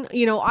working,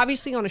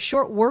 obviously on a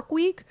short work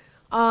week.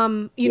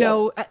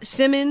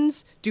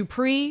 Simmons,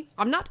 Dupree,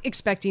 I'm not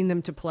expecting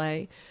them to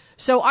play.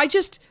 So I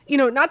just,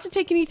 not to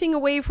take anything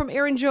away from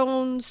Aaron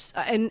Jones,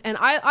 and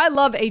I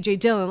love A.J.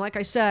 Dillon. Like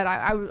I said,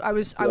 I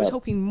was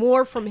hoping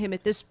more from him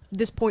at this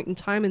point in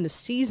time in the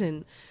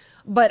season.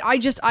 But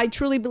I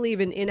truly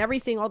believe in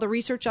everything, all the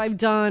research I've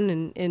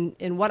done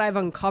and what I've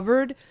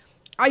uncovered.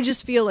 I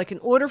just feel like in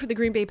order for the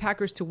Green Bay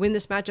Packers to win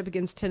this matchup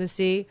against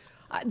Tennessee,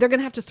 they're going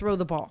to have to throw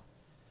the ball.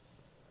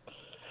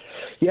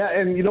 Yeah,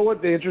 and you know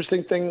what the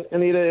interesting thing,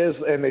 Anita, is,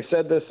 and they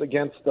said this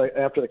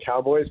after the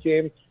Cowboys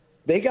game,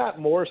 they got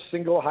more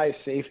single high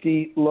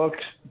safety looks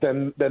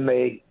than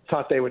they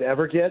thought they would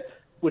ever get,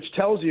 which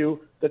tells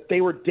you that they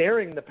were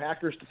daring the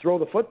Packers to throw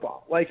the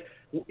football. Like,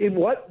 in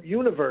what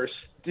universe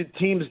did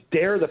teams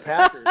dare the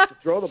Packers to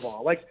throw the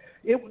ball?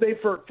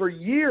 For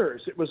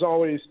years, it was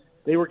always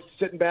they were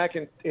sitting back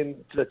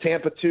in the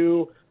Tampa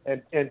 2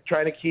 and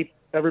trying to keep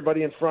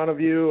everybody in front of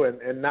you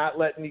and not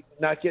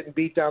getting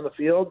beat down the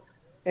field.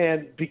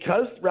 And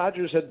because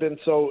Rodgers had been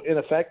so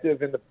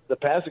ineffective in the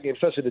passing game,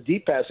 especially the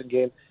deep passing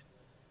game,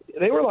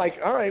 they were like,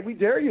 all right, we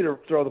dare you to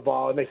throw the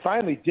ball. And they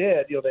finally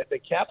did. They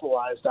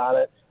capitalized on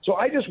it. So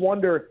I just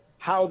wonder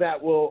how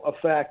that will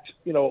affect,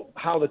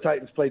 how the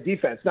Titans play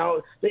defense.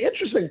 Now, the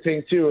interesting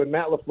thing, too, and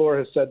Matt LaFleur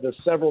has said this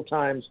several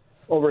times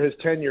over his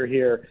tenure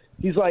here,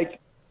 he's like,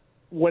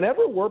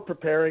 whenever we're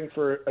preparing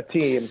for a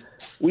team,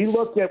 we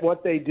look at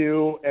what they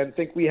do and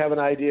think we have an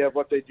idea of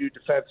what they do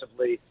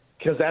defensively,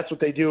 because that's what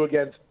they do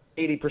against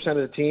 80% of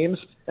the teams.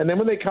 And then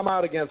when they come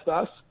out against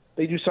us,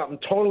 they do something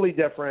totally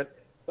different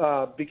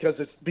because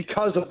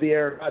of the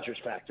Aaron Rodgers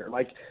factor.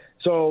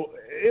 So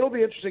it'll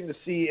be interesting to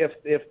see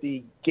if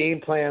the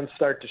game plans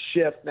start to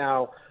shift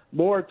now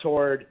more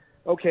toward,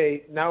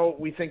 okay, now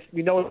we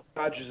know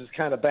Rodgers is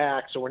kind of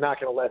back, so we're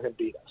not going to let him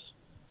beat us.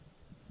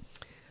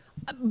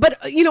 But,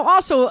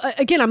 also,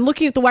 again, I'm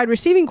looking at the wide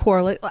receiving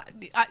core,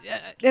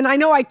 and I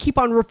know I keep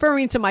on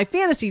referring to my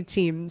fantasy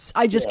teams.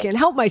 I just can't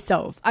help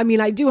myself. I mean,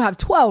 I do have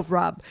 12,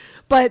 Rob,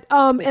 but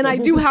and I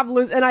do have,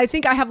 and I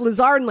think I have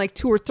Lazard in like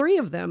 2 or 3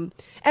 of them.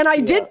 And I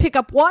did pick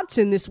up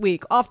Watson this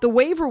week off the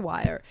waiver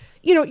wire.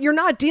 You're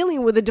not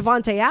dealing with a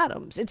Devontae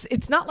Adams.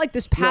 It's not like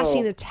this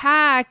passing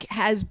attack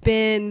has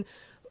been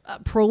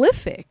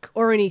prolific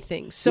or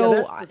anything.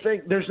 So that's the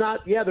thing. There's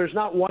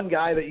not one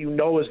guy that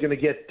is going to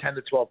get 10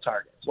 to 12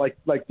 targets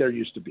like there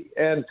used to be.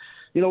 And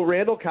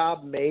Randall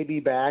Cobb may be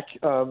back.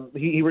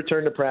 He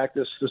returned to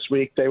practice this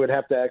week. They would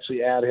have to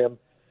actually add him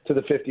to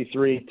the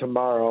 53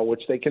 tomorrow,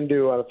 which they can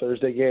do on a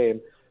Thursday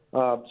game.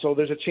 So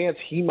there's a chance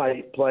he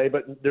might play,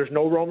 but there's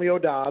no Romeo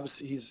Doubs.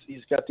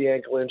 He's got the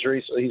ankle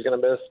injury, so he's going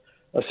to miss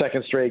a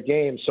second straight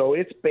game. So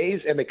it's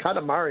based, and they cut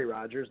Amari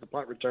Rodgers, the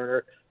punt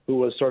returner, who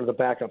was sort of the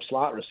backup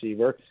slot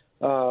receiver,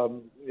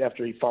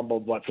 after he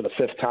fumbled for the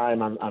 5th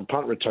time on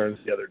punt returns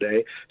the other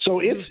day. So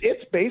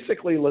it's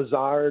basically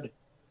Lazard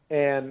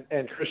and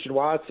Christian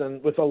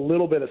Watson with a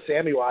little bit of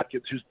Sammy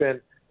Watkins, who's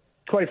been,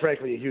 quite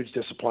frankly, a huge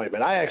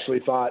disappointment. I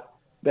actually thought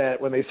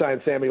that when they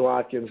signed Sammy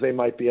Watkins, they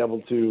might be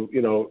able to,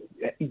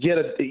 get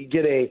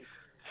a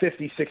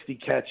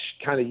 50-60 catch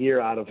kind of year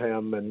out of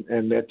him, and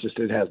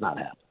it has not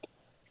happened.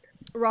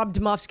 Rob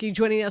Demovsky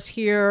joining us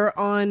here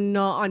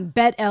on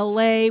Bet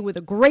LA with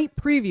a great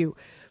preview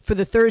for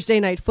the Thursday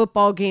night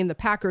football game. The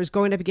Packers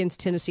going up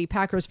against Tennessee.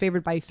 Packers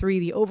favored by 3.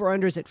 The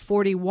over-unders at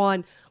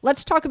 41.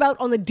 Let's talk about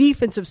on the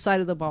defensive side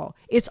of the ball.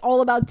 It's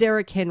all about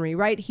Derrick Henry,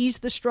 right? He's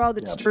the straw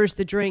that stirs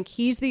the drink.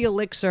 He's the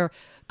elixir.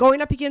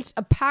 Going up against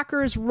a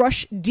Packers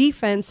rush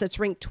defense that's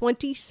ranked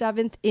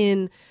 27th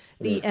in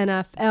the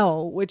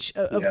NFL, which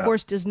of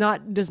course does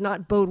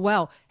not bode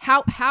well.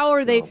 How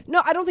are they?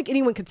 No, I don't think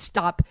anyone could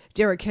stop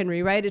Derrick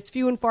Henry, right? It's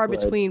few and far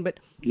between. But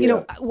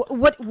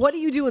what do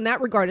you do in that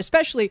regard?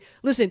 Especially,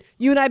 listen,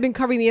 you and I have been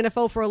covering the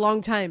NFL for a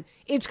long time.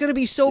 It's going to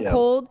be so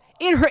cold.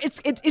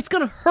 It's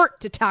going to hurt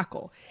to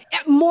tackle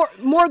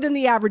more than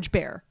the average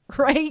bear,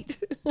 right?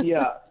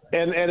 Yeah.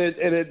 And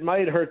it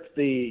might hurt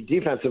the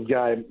defensive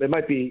guy. It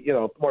might be,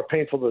 more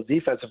painful to the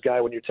defensive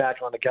guy when you're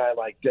tackling a guy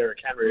like Derrick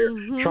Henry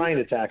or trying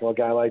to tackle a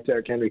guy like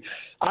Derrick Henry.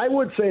 I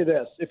would say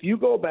this. If you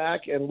go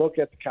back and look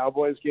at the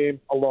Cowboys game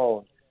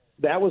alone,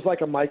 that was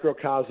like a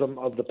microcosm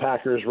of the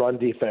Packers' run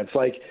defense.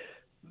 Like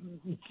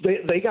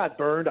they got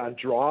burned on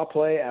draw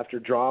play after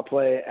draw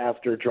play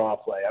after draw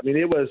play. I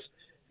mean,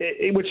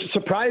 which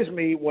surprised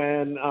me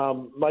when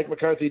Mike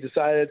McCarthy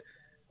decided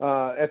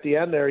at the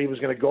end there he was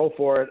going to go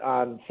for it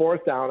on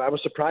fourth down. I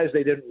was surprised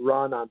they didn't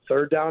run on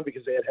third down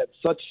because they had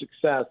such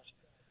success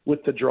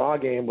with the draw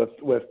game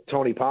with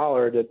Tony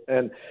Pollard.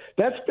 And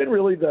that's been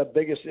really the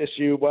biggest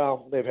issue.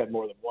 Well, they've had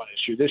more than one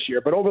issue this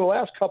year, but over the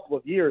last couple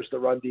of years, the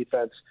run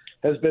defense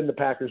has been the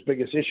Packers'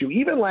 biggest issue.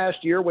 Even last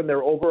year when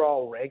their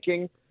overall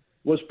ranking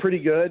was pretty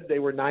good, they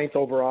were 9th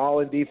overall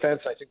in defense.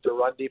 I think their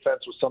run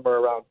defense was somewhere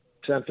around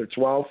 10th or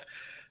 12th.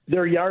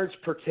 Their yards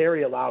per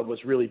carry allowed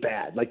was really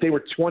bad. Like they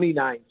were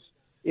 29th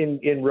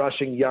in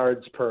rushing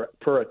yards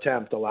per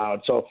attempt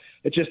allowed. So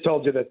it just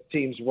told you that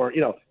teams weren't,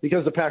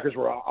 because the Packers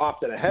were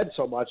often ahead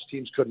so much,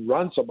 teams couldn't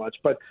run so much.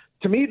 But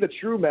to me, the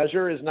true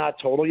measure is not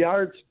total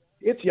yards.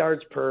 It's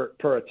yards per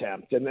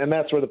attempt. And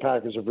that's where the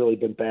Packers have really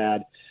been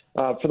bad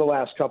for the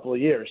last couple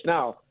of years.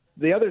 Now,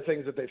 the other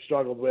things that they've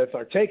struggled with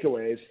are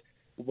takeaways.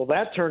 Well,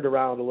 that turned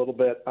around a little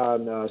bit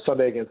on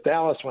Sunday against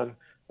Dallas when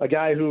a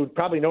guy who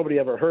probably nobody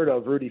ever heard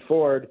of, Rudy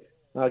Ford,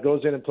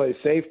 goes in and plays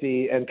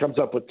safety and comes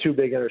up with 2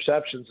 big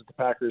interceptions that the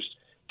Packers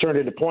turned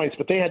into points.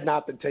 But they had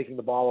not been taking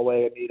the ball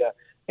away, Anita,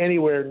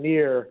 anywhere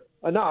near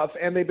enough.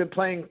 And they've been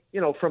playing,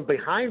 from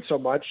behind so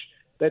much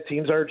that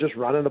teams are just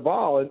running the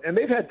ball. And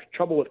they've had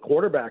trouble with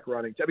quarterback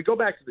running. I mean, go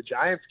back to the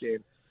Giants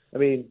game. I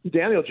mean,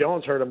 Daniel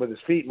Jones hurt him with his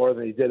feet more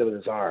than he did with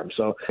his arm.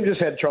 So they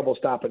just had trouble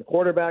stopping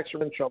quarterbacks,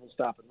 trouble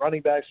stopping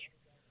running backs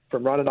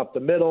from running up the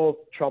middle,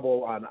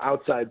 trouble on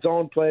outside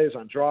zone plays,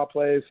 on draw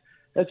plays.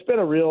 It's been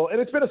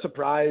it's been a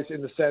surprise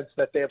in the sense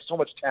that they have so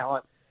much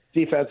talent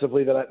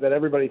defensively that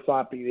everybody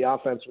thought the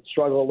offense would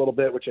struggle a little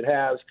bit, which it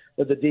has,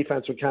 that the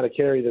defense would kind of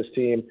carry this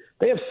team.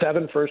 They have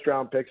 7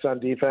 first-round picks on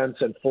defense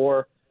and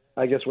 4,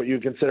 I guess, what you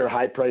consider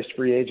high-priced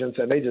free agents,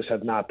 and they just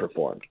have not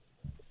performed.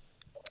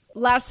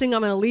 Last thing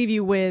I'm going to leave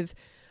you with,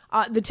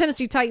 the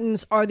Tennessee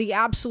Titans are the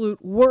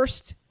absolute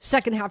worst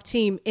second-half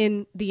team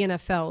in the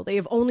NFL. They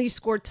have only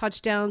scored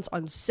touchdowns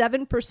on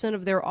 7%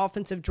 of their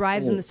offensive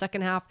drives in the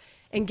second half.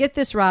 And get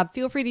this, Rob,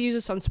 feel free to use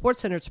this on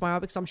SportsCenter tomorrow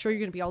because I'm sure you're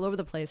going to be all over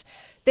the place.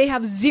 They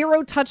have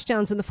 0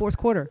 touchdowns in the fourth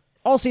quarter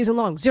all season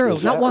long. 0,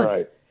 not 1.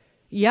 Right?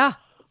 Yeah.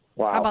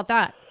 Wow. How about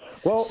that?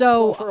 Well,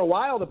 for a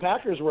while, the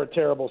Packers were a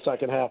terrible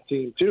second-half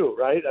team too,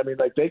 right? I mean,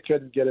 they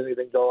couldn't get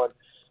anything going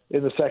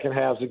in the second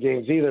halves of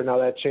games either. Now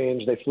that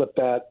changed. They flipped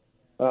that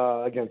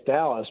against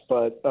Dallas.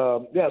 But,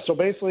 so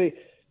basically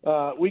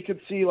we could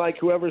see like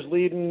whoever's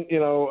leading,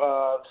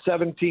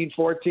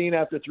 17-14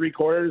 after 3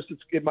 quarters,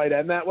 it might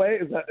end that way.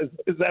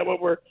 Is that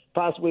what we're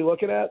possibly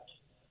looking at?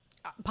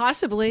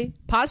 Possibly.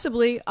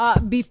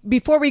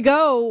 Before we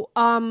go,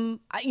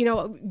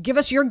 give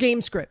us your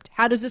game script.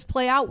 How does this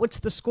play out? What's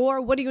the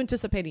score? What are you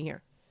anticipating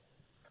here?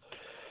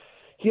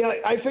 Yeah,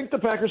 I think the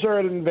Packers are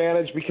at an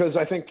advantage because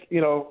I think,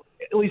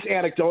 at least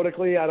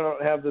anecdotally, I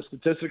don't have the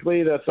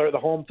statistically, the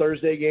home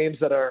Thursday games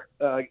that are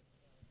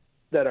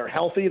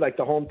healthy, like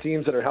the home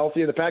teams that are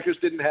healthy. And the Packers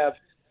didn't have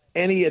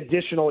any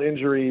additional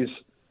injuries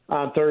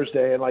on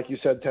Thursday. And like you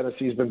said,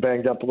 Tennessee's been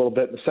banged up a little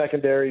bit in the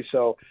secondary.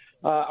 So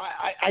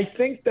I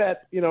think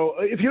that,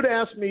 if you'd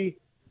asked me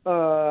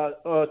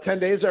 10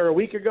 days or a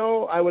week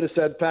ago, I would have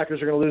said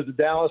Packers are going to lose to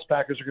Dallas,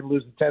 Packers are going to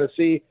lose to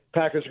Tennessee,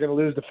 Packers are going to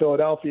lose to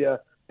Philadelphia,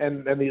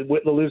 and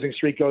the losing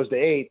streak goes to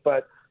 8.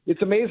 But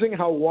it's amazing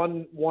how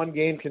one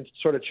game can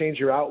sort of change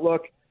your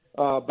outlook.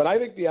 But I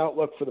think the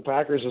outlook for the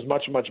Packers is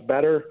much, much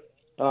better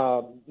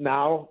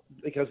now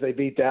because they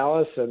beat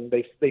Dallas and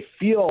they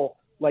feel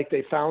like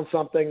they found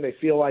something. They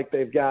feel like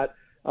they've got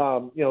a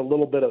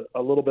little bit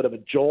of a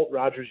jolt.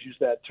 Rodgers used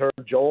that term,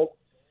 jolt.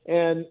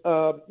 And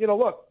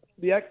look,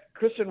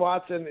 Christian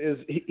Watson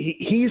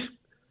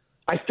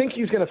I think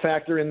he's going to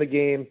factor in the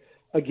game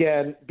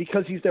again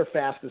because he's their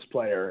fastest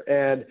player,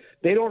 and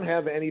they don't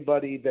have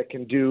anybody that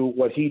can do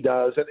what he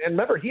does. And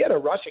remember, he had a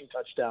rushing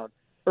touchdown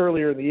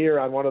earlier in the year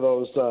on one of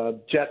those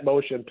jet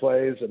motion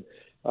plays. And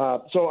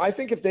so I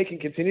think if they can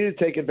continue to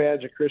take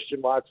advantage of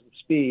Christian Watson's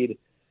speed,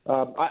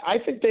 I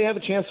think they have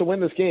a chance to win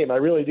this game. I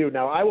really do.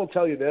 Now, I will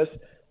tell you this.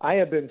 I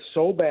have been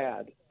so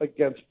bad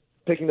against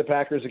picking the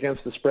Packers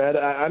against the spread.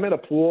 I'm in a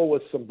pool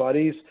with some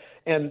buddies,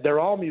 and they're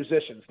all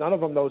musicians. None of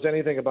them knows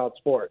anything about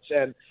sports.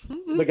 And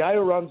the guy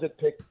who runs it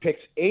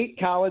picks 8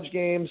 college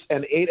games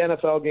and 8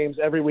 NFL games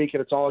every week,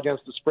 and it's all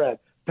against the spread.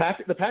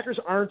 The Packers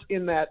aren't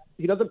in that.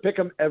 He doesn't pick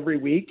them every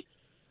week.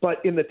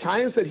 But in the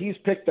times that he's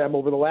picked them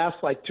over the last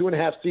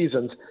 2.5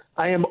 seasons,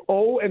 I am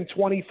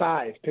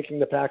 0-25 picking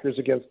the Packers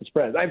against the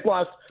spread. I've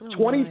lost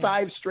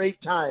 25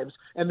 straight times,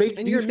 and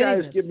these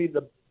guys give me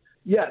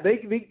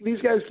these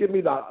guys give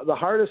me the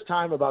hardest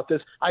time about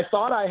this. I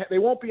thought they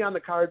won't be on the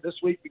card this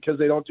week because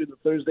they don't do the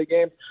Thursday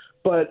game,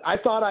 but I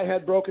thought I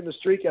had broken the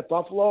streak at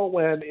Buffalo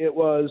when it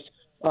was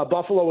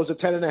Buffalo was a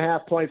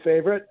 10.5 point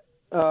favorite,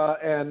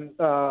 and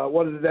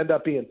what did it end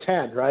up being?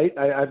 10, right?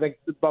 I think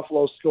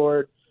Buffalo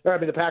scored.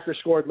 The Packers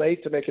scored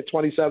late to make it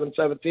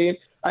 27-17.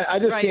 I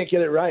just can't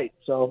get it right.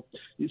 So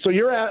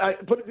you're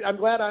I'm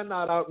glad I'm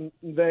not out in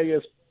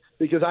Vegas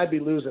because I'd be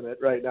losing it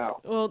right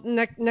now. Well,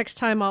 next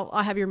time I'll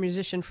have your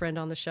musician friend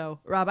on the show,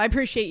 Rob. I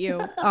appreciate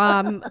you.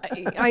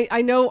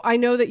 I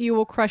know that you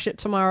will crush it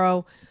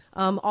tomorrow,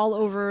 all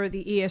over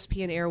the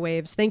ESPN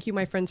airwaves. Thank you,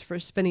 my friends, for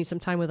spending some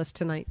time with us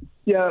tonight.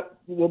 Yeah,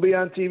 we'll be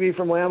on TV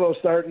from Lambeau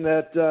starting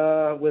at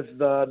with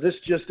This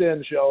Just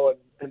In show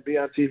and be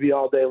on TV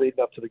all day leading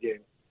up to the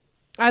game.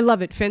 I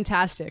love it.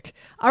 Fantastic.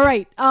 All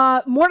right.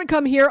 More to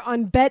come here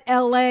on Bet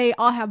LA.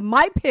 I'll have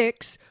my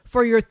picks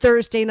for your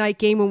Thursday night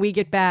game when we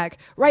get back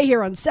right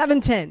here on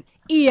 710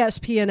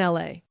 ESPN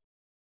LA.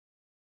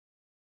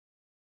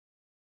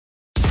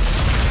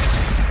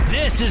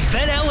 This is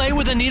Bet LA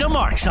with Anita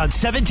Marks on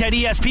 710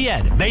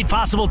 ESPN. Made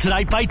possible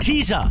tonight by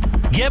Teza.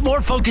 Get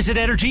more focus and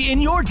energy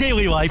in your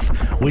daily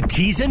life with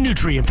Teza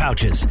nutrient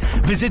pouches.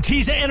 Visit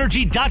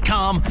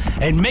TezaEnergy.com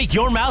and make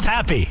your mouth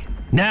happy.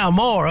 Now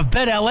more of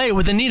Bet LA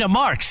with Anita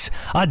Marks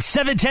on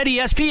 710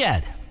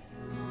 ESPN.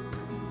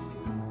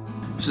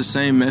 It's the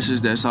same message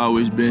that's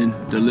always been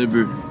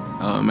delivered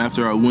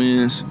after our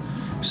wins.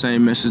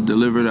 Same message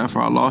delivered after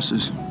our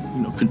losses.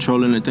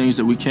 Controlling the things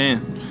that we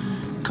can.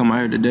 Come out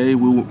here today,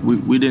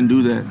 we didn't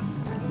do that.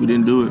 We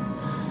didn't do it,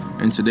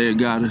 and today it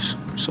got us.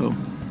 So,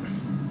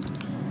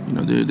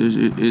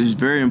 it is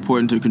very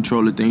important to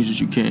control the things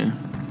that you can.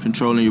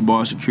 Controlling your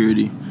ball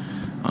security.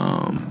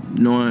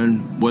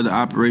 Knowing where the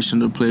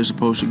operation of the play is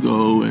supposed to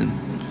go, and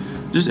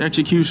just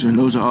execution.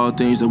 Those are all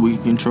things that we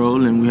can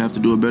control, and we have to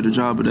do a better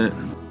job of that.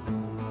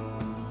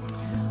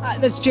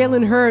 That's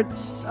Jalen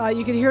Hurts.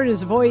 You can hear in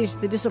his voice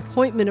the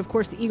disappointment, of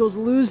course, the Eagles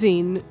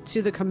losing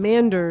to the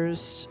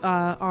Commanders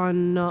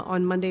on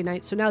Monday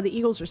night. So now the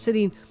Eagles are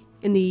sitting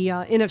in the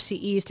NFC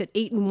East at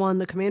 8-1,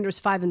 the Commanders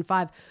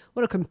 5-5.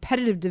 What a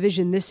competitive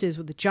division this is,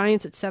 with the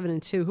Giants at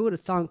 7-2. Who would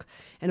have thunk?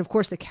 And of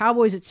course, the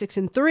Cowboys at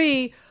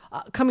 6-3,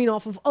 coming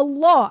off of a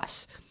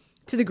loss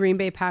to the Green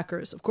Bay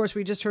Packers. Of course,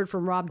 we just heard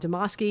from Rob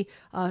Demovsky,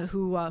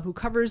 who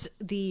covers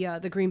the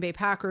Green Bay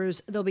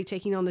Packers. They'll be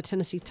taking on the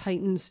Tennessee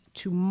Titans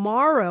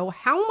tomorrow.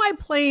 How am I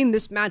playing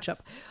this matchup?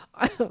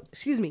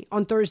 Excuse me,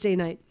 on Thursday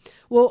night?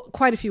 Well,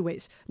 quite a few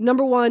ways.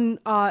 Number one,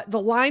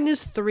 the line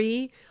is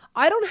 3.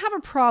 I don't have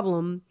a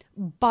problem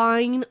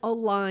buying a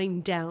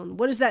line down.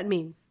 What does that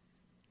mean?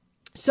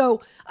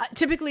 So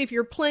typically, if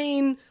you're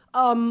playing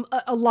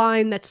a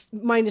line that's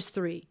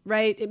 -3,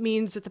 right? It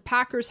means that the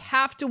Packers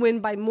have to win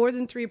by more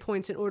than 3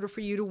 points in order for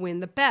you to win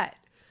the bet.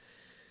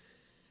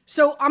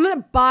 So I'm going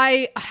to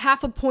buy a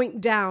half a point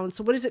down.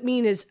 So what does it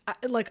mean is,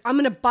 I'm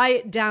going to buy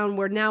it down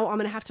where now I'm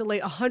going to have to lay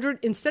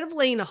instead of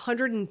laying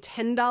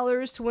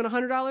 $110 to win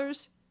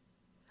 $100,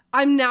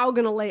 I'm now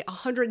going to lay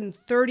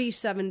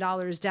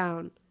 $137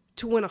 down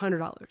to win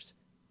 $100.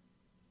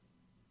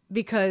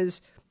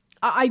 Because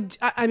I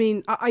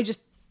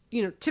just,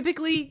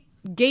 typically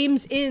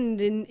games end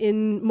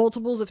in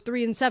multiples of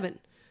 3 and 7,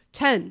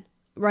 10,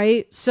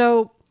 right?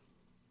 So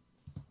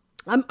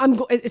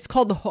it's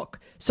called the hook.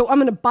 So I'm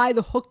going to buy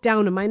the hook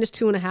down to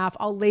 -2.5.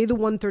 I'll lay the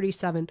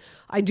 137.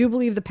 I do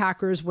believe the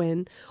Packers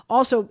win.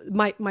 Also,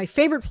 my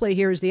favorite play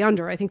here is the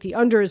under. I think the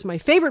under is my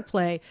favorite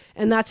play,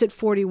 and that's at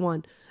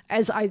 41.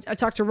 As I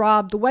talked to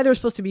Rob, the weather is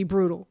supposed to be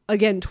brutal.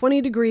 Again,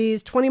 20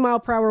 degrees, 20 mile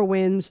per hour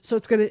winds. So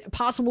it's going to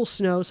possible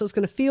snow. So it's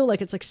going to feel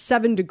like it's like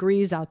 7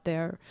 degrees out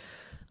there.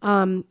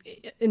 And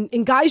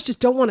guys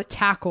just don't want to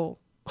tackle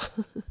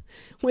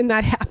when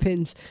that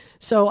happens.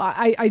 So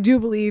I do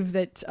believe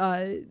that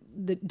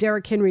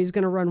Derrick Henry is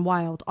going to run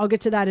wild. I'll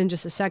get to that in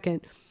just a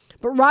second.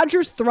 But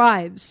Rodgers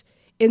thrives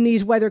in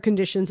these weather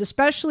conditions,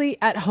 especially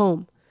at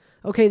home.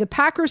 Okay, the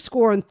Packers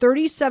score on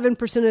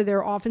 37% of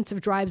their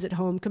offensive drives at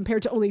home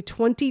compared to only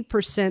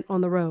 20%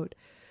 on the road.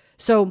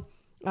 So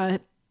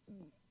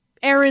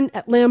Aaron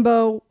at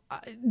Lambeau,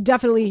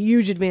 definitely a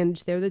huge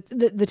advantage there.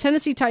 The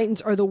Tennessee Titans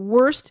are the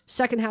worst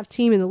second-half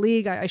team in the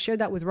league. I shared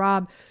that with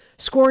Rob,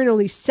 scoring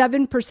only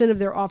 7% of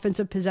their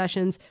offensive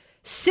possessions,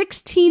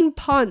 16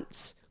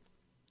 punts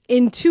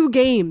in 2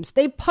 games.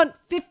 They punt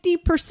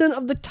 50%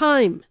 of the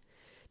time.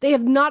 They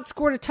have not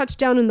scored a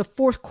touchdown in the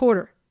fourth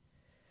quarter.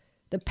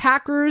 The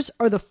Packers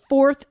are the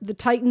 4th. The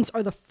Titans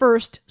are the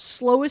 1st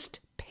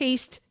slowest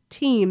paced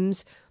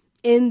teams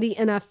in the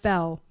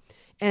NFL.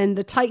 And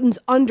the Titans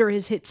under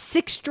has hit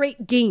 6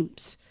 straight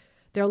games.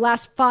 Their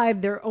last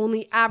 5, they're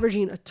only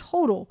averaging a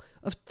total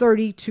of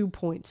 32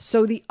 points.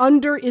 So the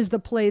under is the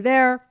play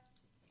there.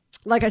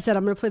 Like I said,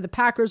 I'm going to play the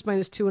Packers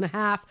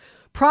 -2.5.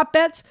 Prop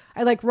bets,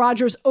 I like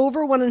Rodgers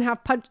over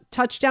 1.5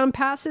 touchdown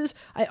passes.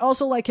 I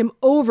also like him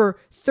over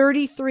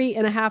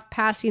 33.5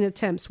 passing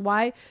attempts.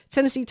 Why?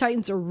 Tennessee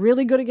Titans are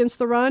really good against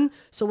the run.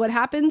 So what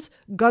happens?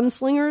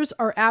 Gunslingers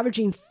are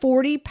averaging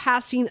 40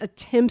 passing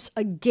attempts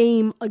a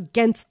game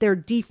against their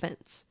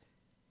defense.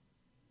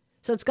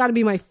 So it's got to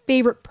be my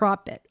favorite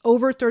prop bet.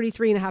 Over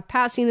 33.5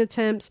 passing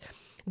attempts.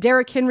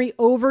 Derrick Henry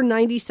over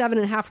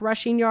 97.5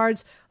 rushing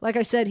yards. Like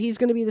I said, he's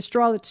going to be the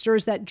straw that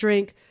stirs that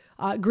drink.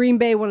 Green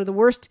Bay, one of the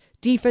worst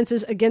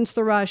defenses against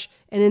the rush.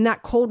 And in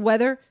that cold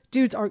weather,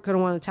 dudes aren't going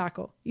to want to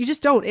tackle. You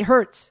just don't. It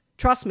hurts.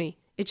 Trust me.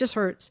 It just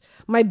hurts.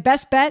 My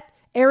best bet,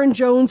 Aaron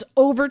Jones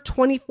over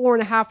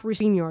 24.5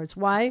 receiving yards.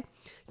 Why?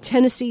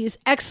 Tennessee is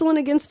excellent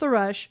against the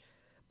rush,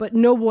 but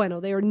no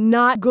bueno. They are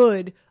not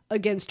good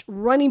against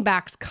running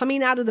backs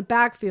coming out of the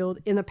backfield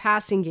in the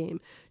passing game.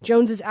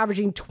 Jones is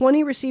averaging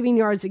 20 receiving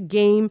yards a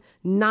game,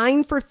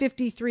 9 for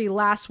 53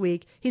 last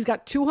week. He's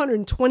got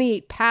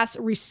 228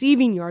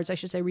 receiving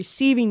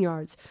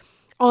yards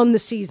on the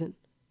season.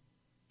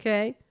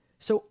 Okay?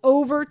 So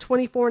over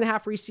 24 and a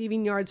half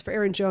receiving yards for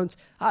Aaron Jones.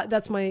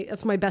 That's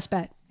my best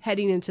bet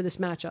heading into this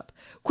matchup.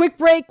 Quick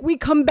break. We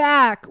come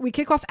back. We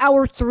kick off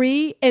hour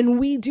 3 and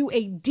we do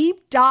a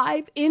deep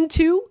dive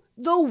into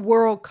the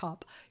World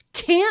Cup.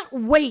 Can't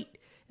wait,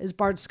 as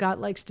Bart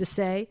Scott likes to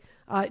say.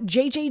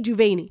 JJ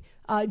Duvaney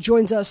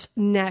joins us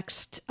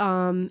next,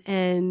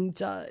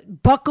 and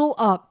buckle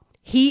up.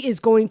 He is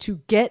going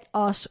to get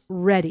us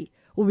ready.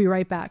 We'll be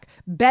right back.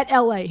 Bet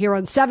LA here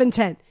on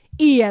 710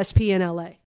 ESPN LA.